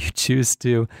however you choose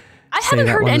to I say haven't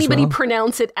that heard one as anybody well.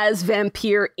 Is it as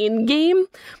Vampire in game,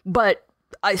 but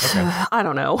I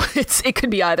don't know. It could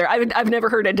be either. I've never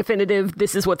heard a definitive.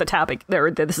 This is what the topic there.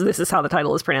 This is how the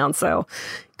title is pronounced. So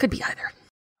it could be either.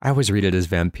 I always read it as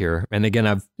Vampire. And again,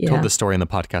 I've told the story in the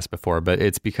podcast before, but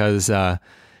it's because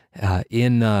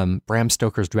in Bram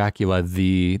Stoker's Dracula,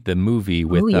 the movie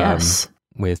with Gary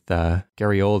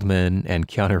Oldman and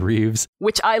Keanu Reeves,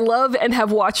 which I love and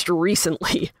have watched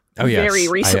recently. Oh yes, very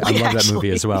recently. I love that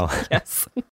movie as well. Yes.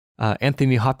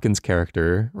 Anthony Hopkins'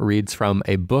 character reads from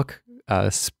a book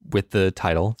with the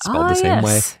title spelled the same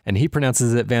way, and he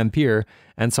pronounces it Vampire.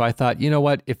 And so I thought, you know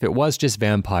what? If it was just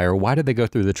vampire, why did they go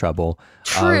through the trouble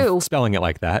of spelling it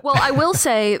like that? Well, I will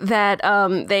say that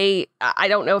I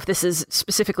don't know if this is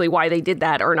specifically why they did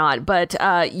that or not, but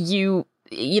you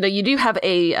do have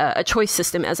a choice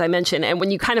system, as I mentioned, and when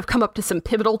you kind of come up to some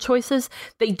pivotal choices,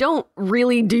 they don't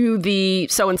really do the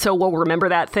so-and-so will remember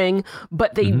that thing,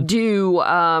 but they do,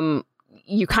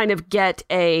 you kind of get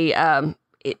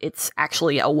it's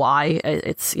actually a Y.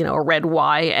 It's, a red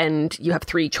Y, and you have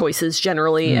three choices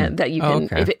generally that you can,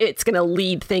 if it's going to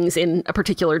lead things in a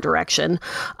particular direction.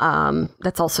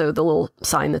 That's also the little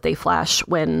sign that they flash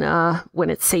when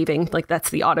it's saving. Like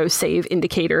that's the auto save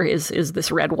indicator is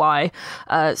this red Y.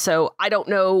 So I don't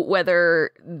know whether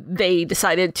they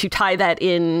decided to tie that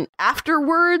in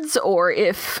afterwards or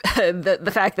if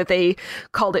the fact that they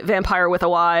called it Vampire with a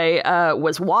Y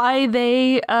was why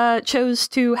they chose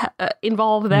to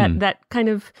involve that kind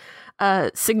of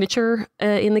signature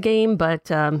in the game,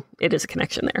 but it is a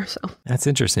connection there. So That's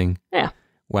interesting. yeah.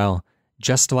 Well,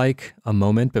 just like a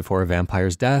moment before a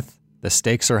vampire's death, the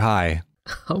stakes are high.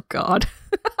 Oh, God.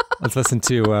 Let's listen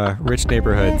to Rich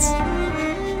Neighborhoods.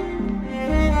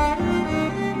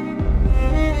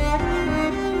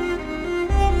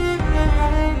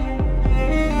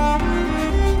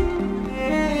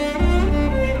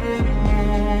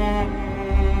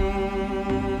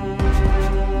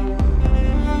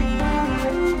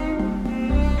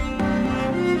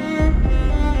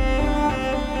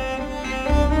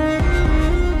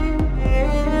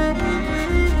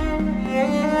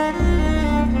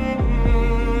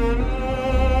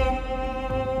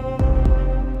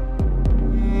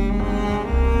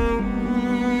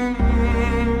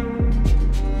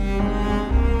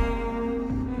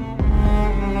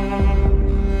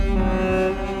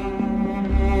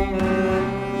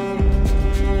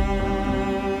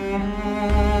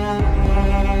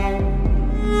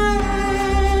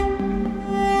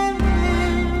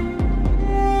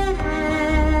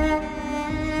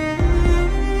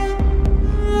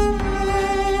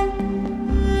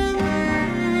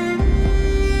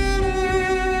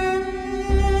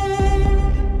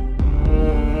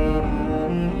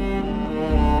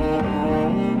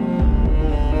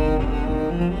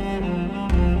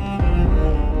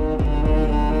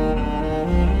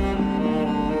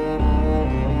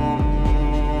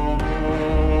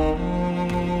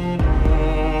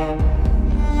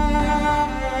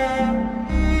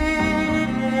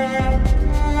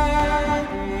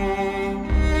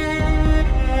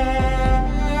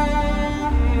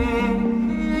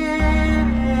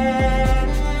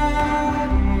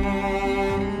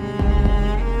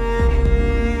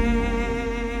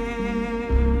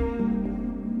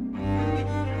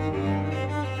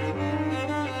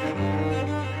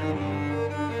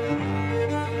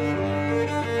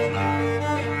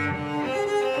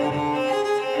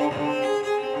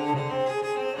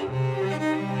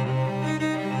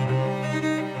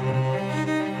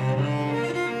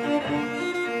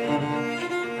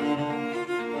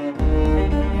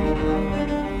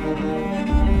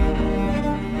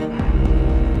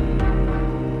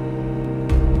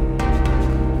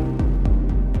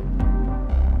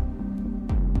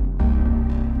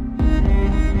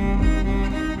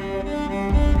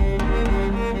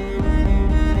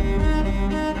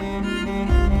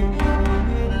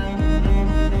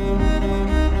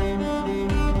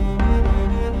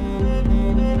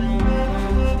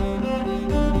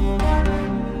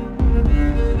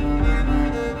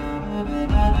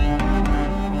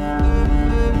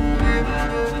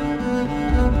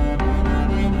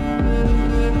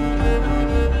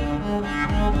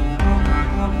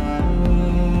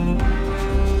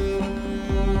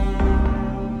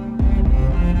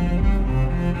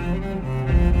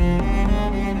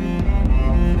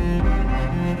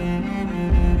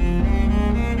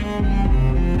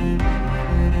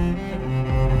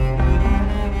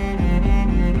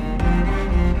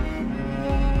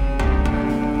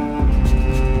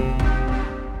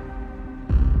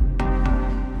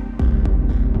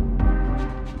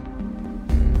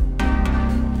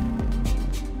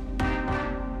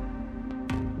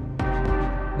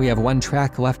 We have one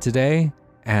track left today,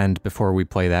 and before we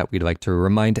play that, we'd like to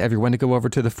remind everyone to go over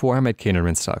to the forum at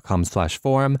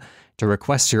canonrinse.com/forum to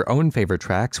request your own favorite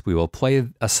tracks. We will play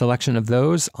a selection of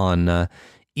those on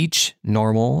each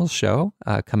normal show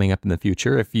coming up in the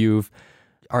future. If you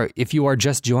are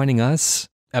just joining us,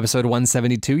 episode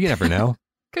 172, you never know.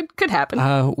 Could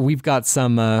happen. We've got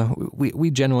some,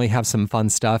 we generally have some fun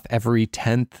stuff. Every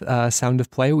 10th Sound of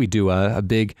Play, we do a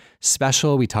big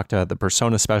special. We talked about the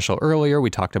Persona special earlier. We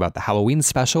talked about the Halloween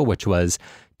special, which was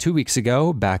 2 weeks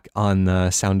ago, back on the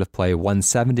Sound of Play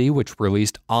 170, which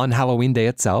released on Halloween Day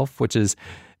itself, which is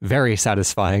very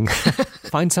satisfying.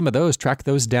 Find some of those, track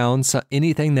those down. So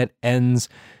anything that ends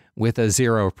with a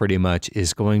 0 pretty much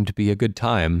is going to be a good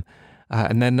time.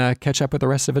 And then catch up with the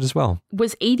rest of it as well.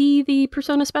 Was 80 the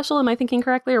Persona special? Am I thinking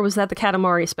correctly? Or was that the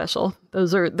Katamari special?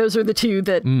 Those are the two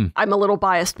that I'm a little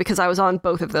biased because I was on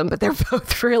both of them, but they're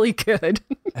both really good.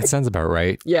 That sounds about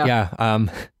right. Yeah. Yeah.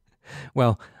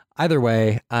 Well, either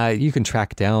way, you can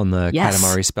track down the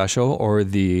Katamari special or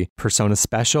the Persona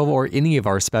special or any of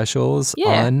our specials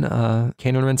on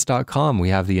canonrinse.com. We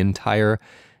have the entire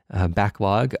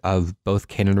backlog of both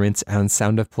Canon Rinse and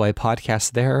Sound of Play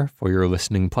podcasts there for your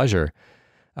listening pleasure.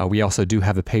 We also do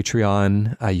have a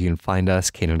Patreon. You can find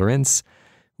us, Canon Rinse,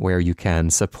 where you can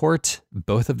support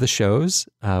both of the shows.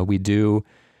 We do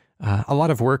a lot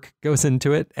of work goes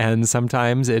into it, and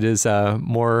sometimes it is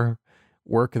more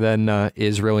work than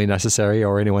is really necessary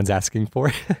or anyone's asking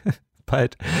for.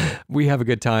 but we have a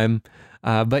good time.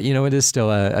 But, it is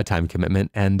still a time commitment,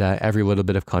 and every little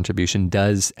bit of contribution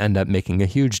does end up making a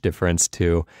huge difference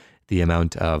to the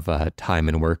amount of time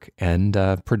and work and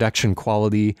production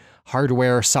quality,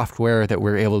 hardware, software that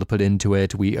we're able to put into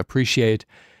it. We appreciate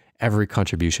every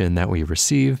contribution that we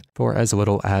receive for as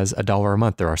little as $1 a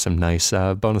month. There are some nice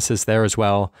bonuses there as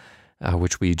well,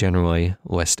 which we generally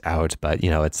list out. But,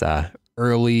 it's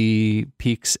early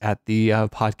peeks at the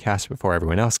podcast before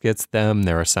everyone else gets them.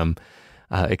 There are some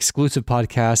exclusive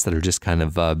podcasts that are just kind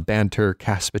of banter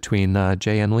casts between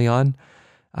Jay and Leon.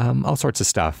 All sorts of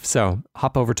stuff. So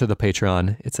hop over to the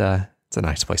Patreon. It's a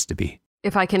nice place to be.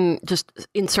 If I can just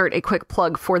insert a quick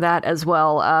plug for that as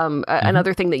well.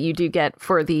 Another thing that you do get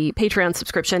for the Patreon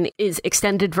subscription is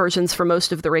extended versions for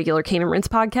most of the regular Cane and Rinse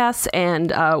podcasts.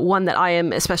 And one that I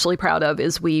am especially proud of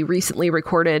is we recently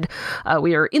recorded,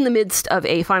 we are in the midst of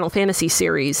a Final Fantasy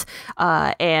series.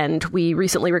 And we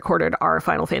recently recorded our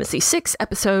Final Fantasy VI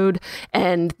episode.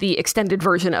 And the extended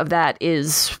version of that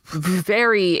is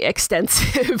very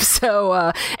extensive.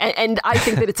 So, and I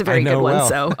think that it's a very good one. Well.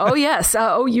 So, oh yes.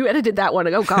 You edited that one.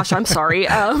 Oh gosh, I'm sorry.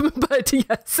 But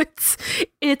yes,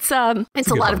 it's a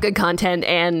lot of good content,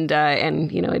 and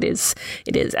it is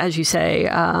as you say,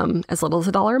 as little as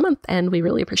 $1 a month, and we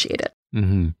really appreciate it.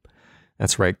 Mm-hmm.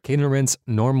 That's right. Cane and Rinse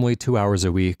normally 2 hours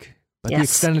a week, but the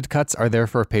extended cuts are there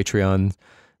for Patreon.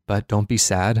 But don't be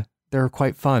sad; they're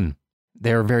quite fun.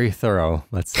 They're very thorough,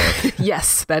 let's say.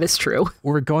 Yes, that is true.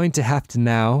 We're going to have to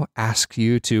now ask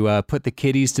you to put the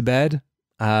kiddies to bed.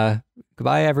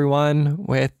 Goodbye, everyone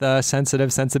with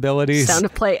sensitive sensibilities. Sound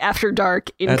of Play After Dark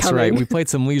incoming. That's right. We played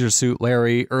some Leisure Suit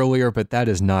Larry earlier, but that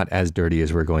is not as dirty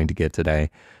as we're going to get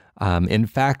today. In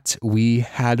fact, we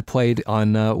had played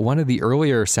on one of the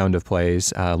earlier Sound of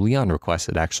Plays, Leon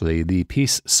requested actually, the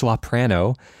piece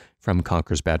Soprano from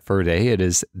Conker's Bad Fur Day. It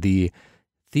is the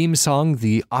theme song,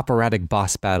 the operatic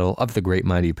boss battle of the Great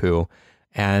Mighty Pooh.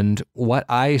 And what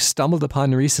I stumbled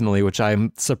upon recently, which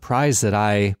I'm surprised that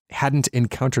I hadn't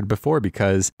encountered before,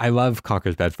 because I love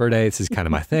Conker's Bad Fur Day. This is kind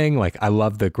of my thing. Like, I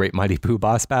love the Great Mighty Pooh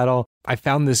boss battle. I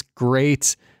found this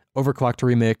great overclocked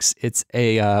remix. It's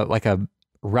a like a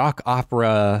rock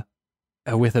opera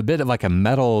with a bit of like a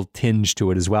metal tinge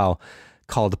to it as well,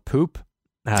 called Poop.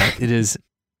 It is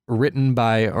written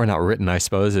by, or not written, I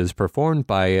suppose, it is performed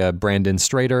by Brandon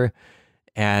Strader.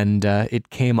 And it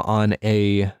came on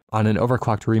an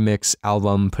overclocked remix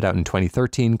album put out in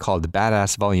 2013 called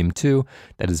Badass Volume 2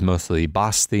 that is mostly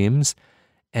boss themes.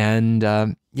 And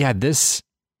this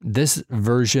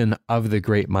version of the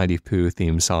Great Mighty Pooh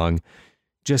theme song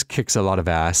just kicks a lot of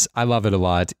ass. I love it a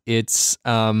lot. It's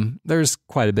there's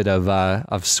quite a bit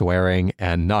of swearing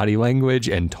and naughty language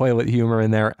and toilet humor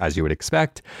in there, as you would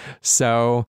expect.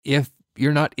 So if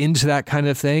you're not into that kind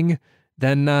of thing,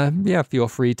 then feel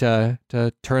free to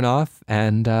turn off,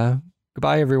 and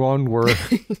goodbye, everyone.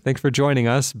 Thanks for joining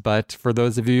us. But for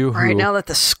those of you who... All right, now that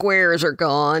the squares are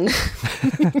gone.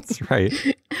 That's right.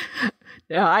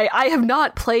 Yeah, I have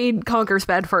not played Conker's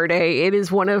Bad Fur Day. It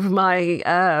is one of my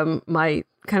my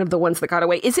kind of the ones that got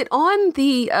away. Is it on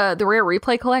the Rare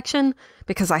Replay collection?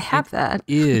 Because I have that.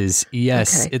 It is,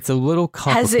 yes. Okay. It's a little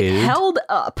complicated. Has it held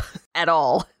up at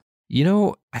all?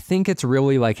 I think it's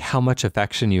really like how much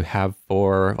affection you have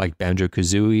for like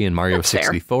Banjo-Kazooie and Mario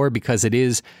 64, because it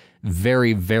is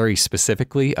very, very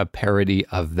specifically a parody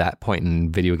of that point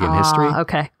in video game history.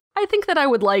 Okay. I think that I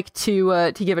would like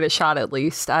to give it a shot at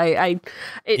least. It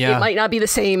might not be the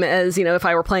same as, if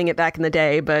I were playing it back in the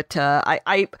day, but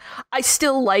I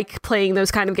still like playing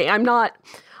those kind of games.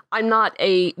 I'm not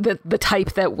the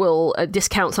type that will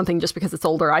discount something just because it's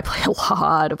older. I play a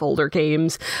lot of older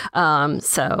games.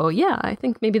 So yeah, I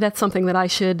think maybe that's something that I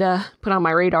should put on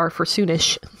my radar for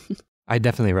soonish. I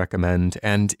definitely recommend.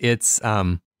 And it's,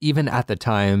 even at the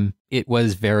time, it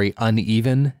was very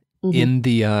uneven in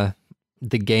the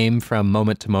game. From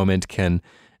moment to moment can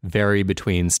vary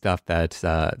between stuff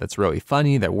that's really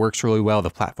funny, that works really well. The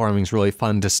platforming's really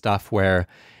fun, to stuff where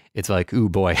it's like, ooh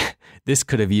boy, this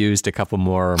could have used a couple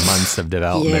more months of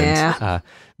development. Yeah.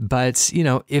 But,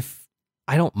 if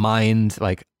I don't mind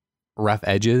like rough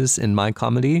edges in my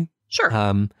comedy. Sure.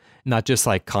 Not just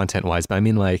like content wise, but I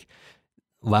mean like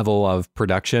level of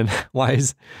production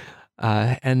wise.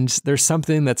 And there's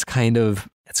something that's kind of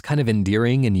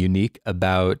endearing and unique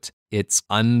about its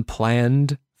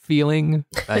unplanned feeling,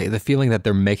 the feeling that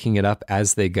they're making it up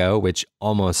as they go, which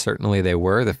almost certainly they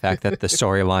were. The fact that the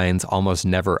storylines almost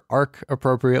never arc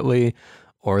appropriately,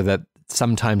 or that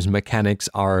sometimes mechanics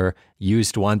are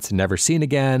used once and never seen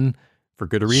again for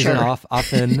good reason. Sure.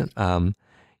 Often, and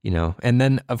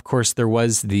then of course there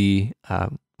was the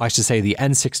I should say the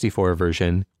N64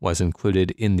 version was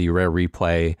included in the Rare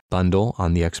Replay bundle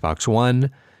on the Xbox One.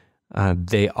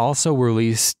 They also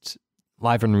released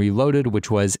Live and Reloaded, which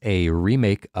was a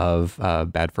remake of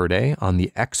Bad Fur Day on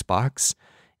the Xbox,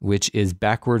 which is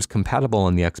backwards compatible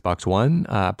on the Xbox One.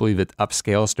 I believe it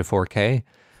upscales to 4K.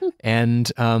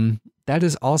 And that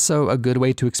is also a good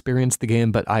way to experience the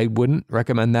game, but I wouldn't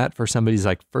recommend that for somebody's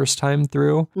like first time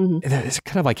through. It's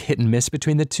kind of like hit and miss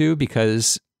between the two,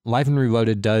 because Live and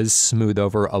Reloaded does smooth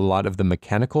over a lot of the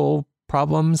mechanical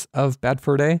problems of Bad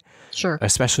Fur Day. Sure.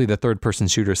 Especially the third-person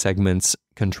shooter segments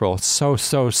control so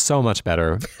much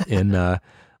better in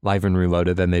Live and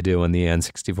Reloaded than they do in the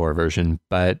N64 version.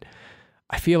 But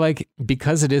I feel like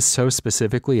because it is so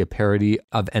specifically a parody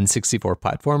of N64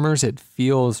 platformers, it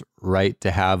feels right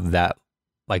to have that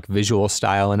like visual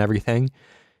style and everything.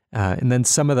 And then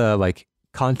some of the like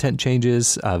content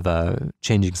changes of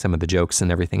changing some of the jokes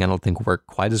and everything, I don't think work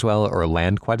quite as well or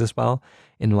land quite as well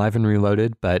in Live and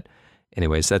Reloaded. But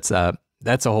anyways, that's a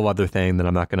whole other thing that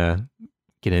I'm not going to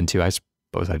get into. I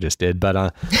suppose I just did.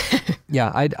 But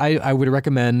yeah, I would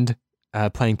recommend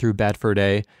playing through Bad Fur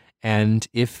Day. And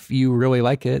if you really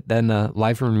like it, then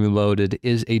Live and Reloaded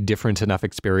is a different enough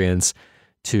experience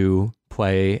to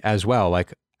play as well,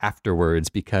 like afterwards,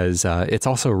 because it's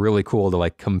also really cool to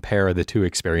like compare the two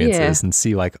experiences and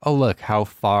see like, oh, look how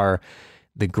far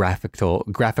the graphical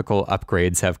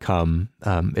upgrades have come.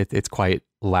 It's quite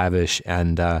lavish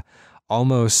and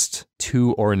almost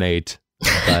too ornate,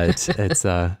 but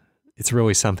it's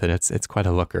really something. It's quite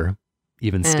a looker.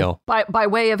 Even still. By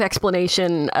way of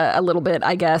explanation a little bit,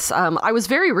 I guess, I was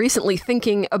very recently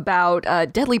thinking about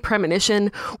Deadly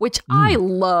Premonition, which I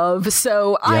love.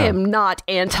 So I am not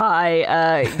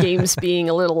anti games being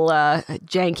a little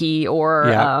janky or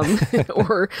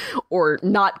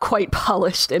not quite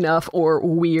polished enough or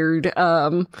weird.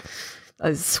 A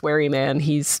sweary man,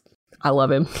 I love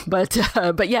him.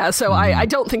 But yeah, so I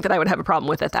don't think that I would have a problem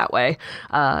with it that way.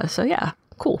 So yeah,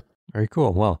 cool. Very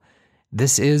cool. Well,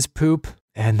 this is Poop,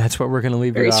 and that's what we're going to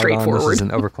leave Very it out on. straightforward. This is an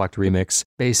overclocked remix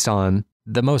based on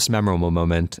the most memorable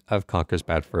moment of Conker's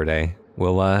Bad Fur Day.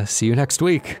 We'll see you next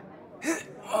week.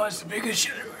 Oh, it's the biggest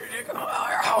shit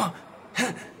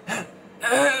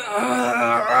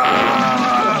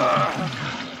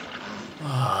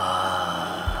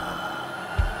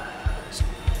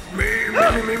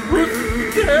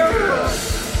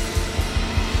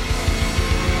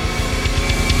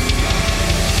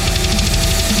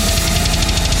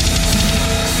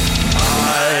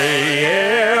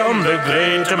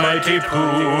great mighty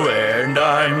Pooh, and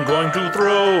I'm going to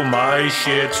throw my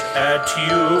shit at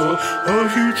you. A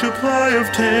huge supply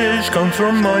of tish comes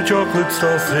from my chocolate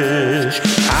starfish.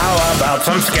 How about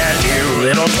some scat, you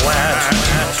little twat?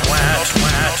 Twat, twat,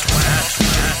 twat, twat.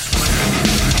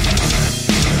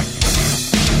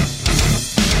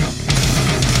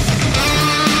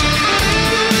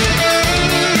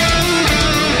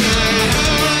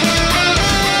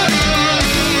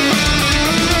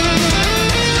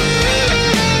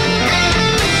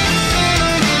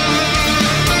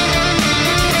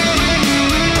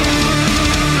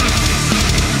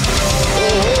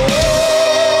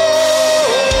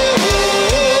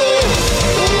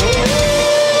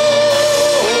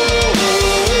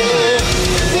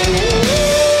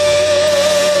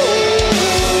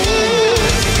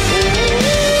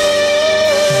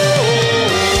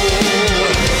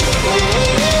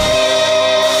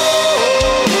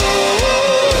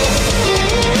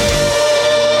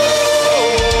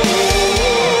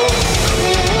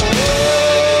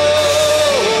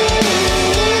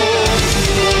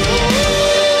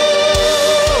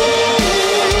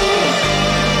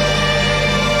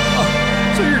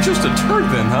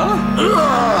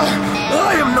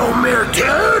 I am no mere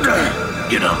turd,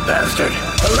 you dumb bastard.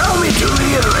 Allow me to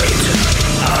reiterate.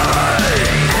 I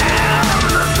am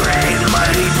the great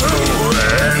mighty Pooh,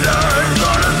 and I'm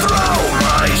gonna throw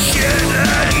my shit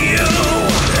at you.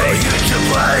 A huge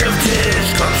supply of tish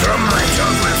comes from my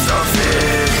chocolate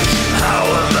starfish. How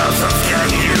about some scan,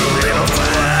 you little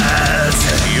twat?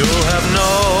 You have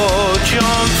no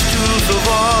chance to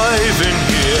survive in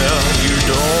here. You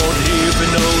don't even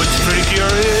know which trick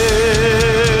you're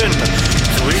in.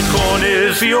 Sweet corn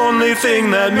is the only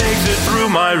thing that makes it through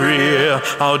my rear.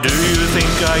 How do you think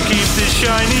I keep this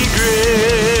shiny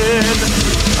grin?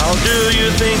 How do you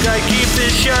think I keep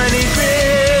this shiny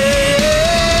grin?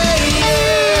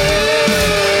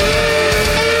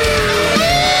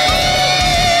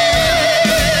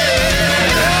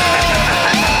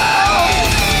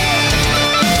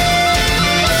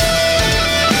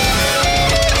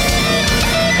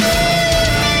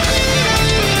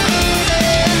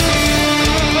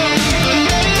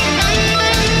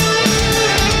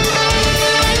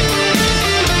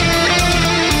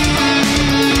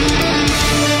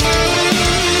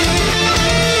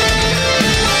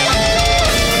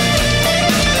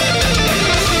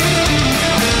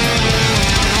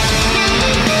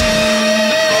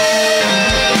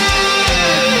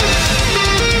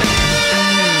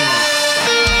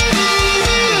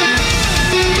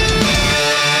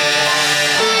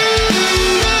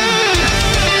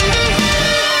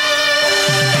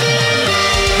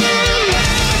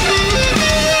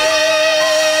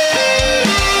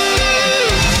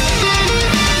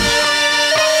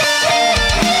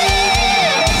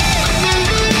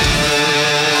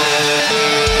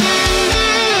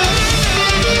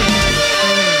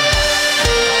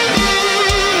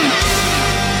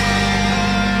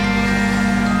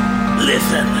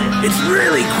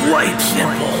 really quite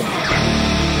simple.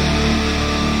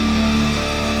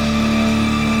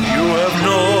 You have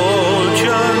no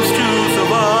chance to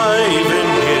survive in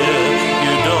here.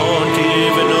 You don't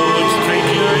even know which street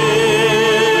you're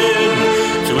in.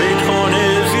 Sweet corn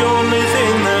is the only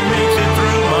thing that makes it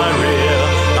through my rear.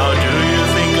 How do you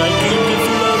think I keep this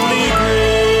lovely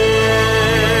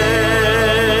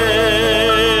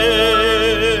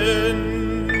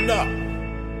grin?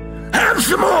 Have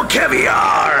some more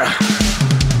caviar!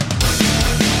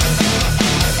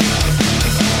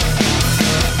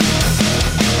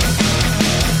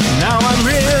 Now I'm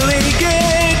really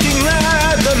getting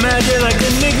that the magic like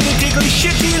a niggly tickly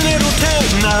shitty little tag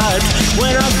knot.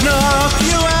 When I knock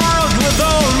you out with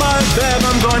all my fab,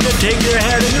 I'm going to take your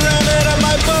head and ram it up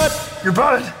my butt. Your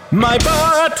butt? My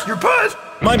butt. Your butt?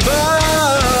 My butt.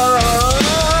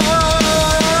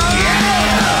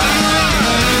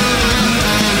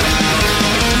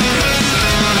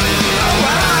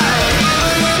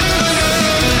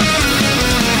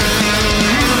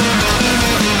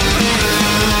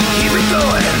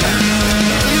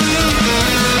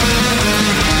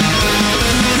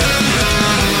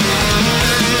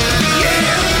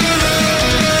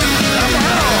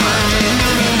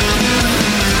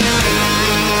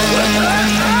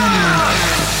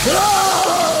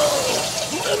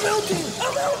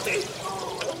 I'm melting.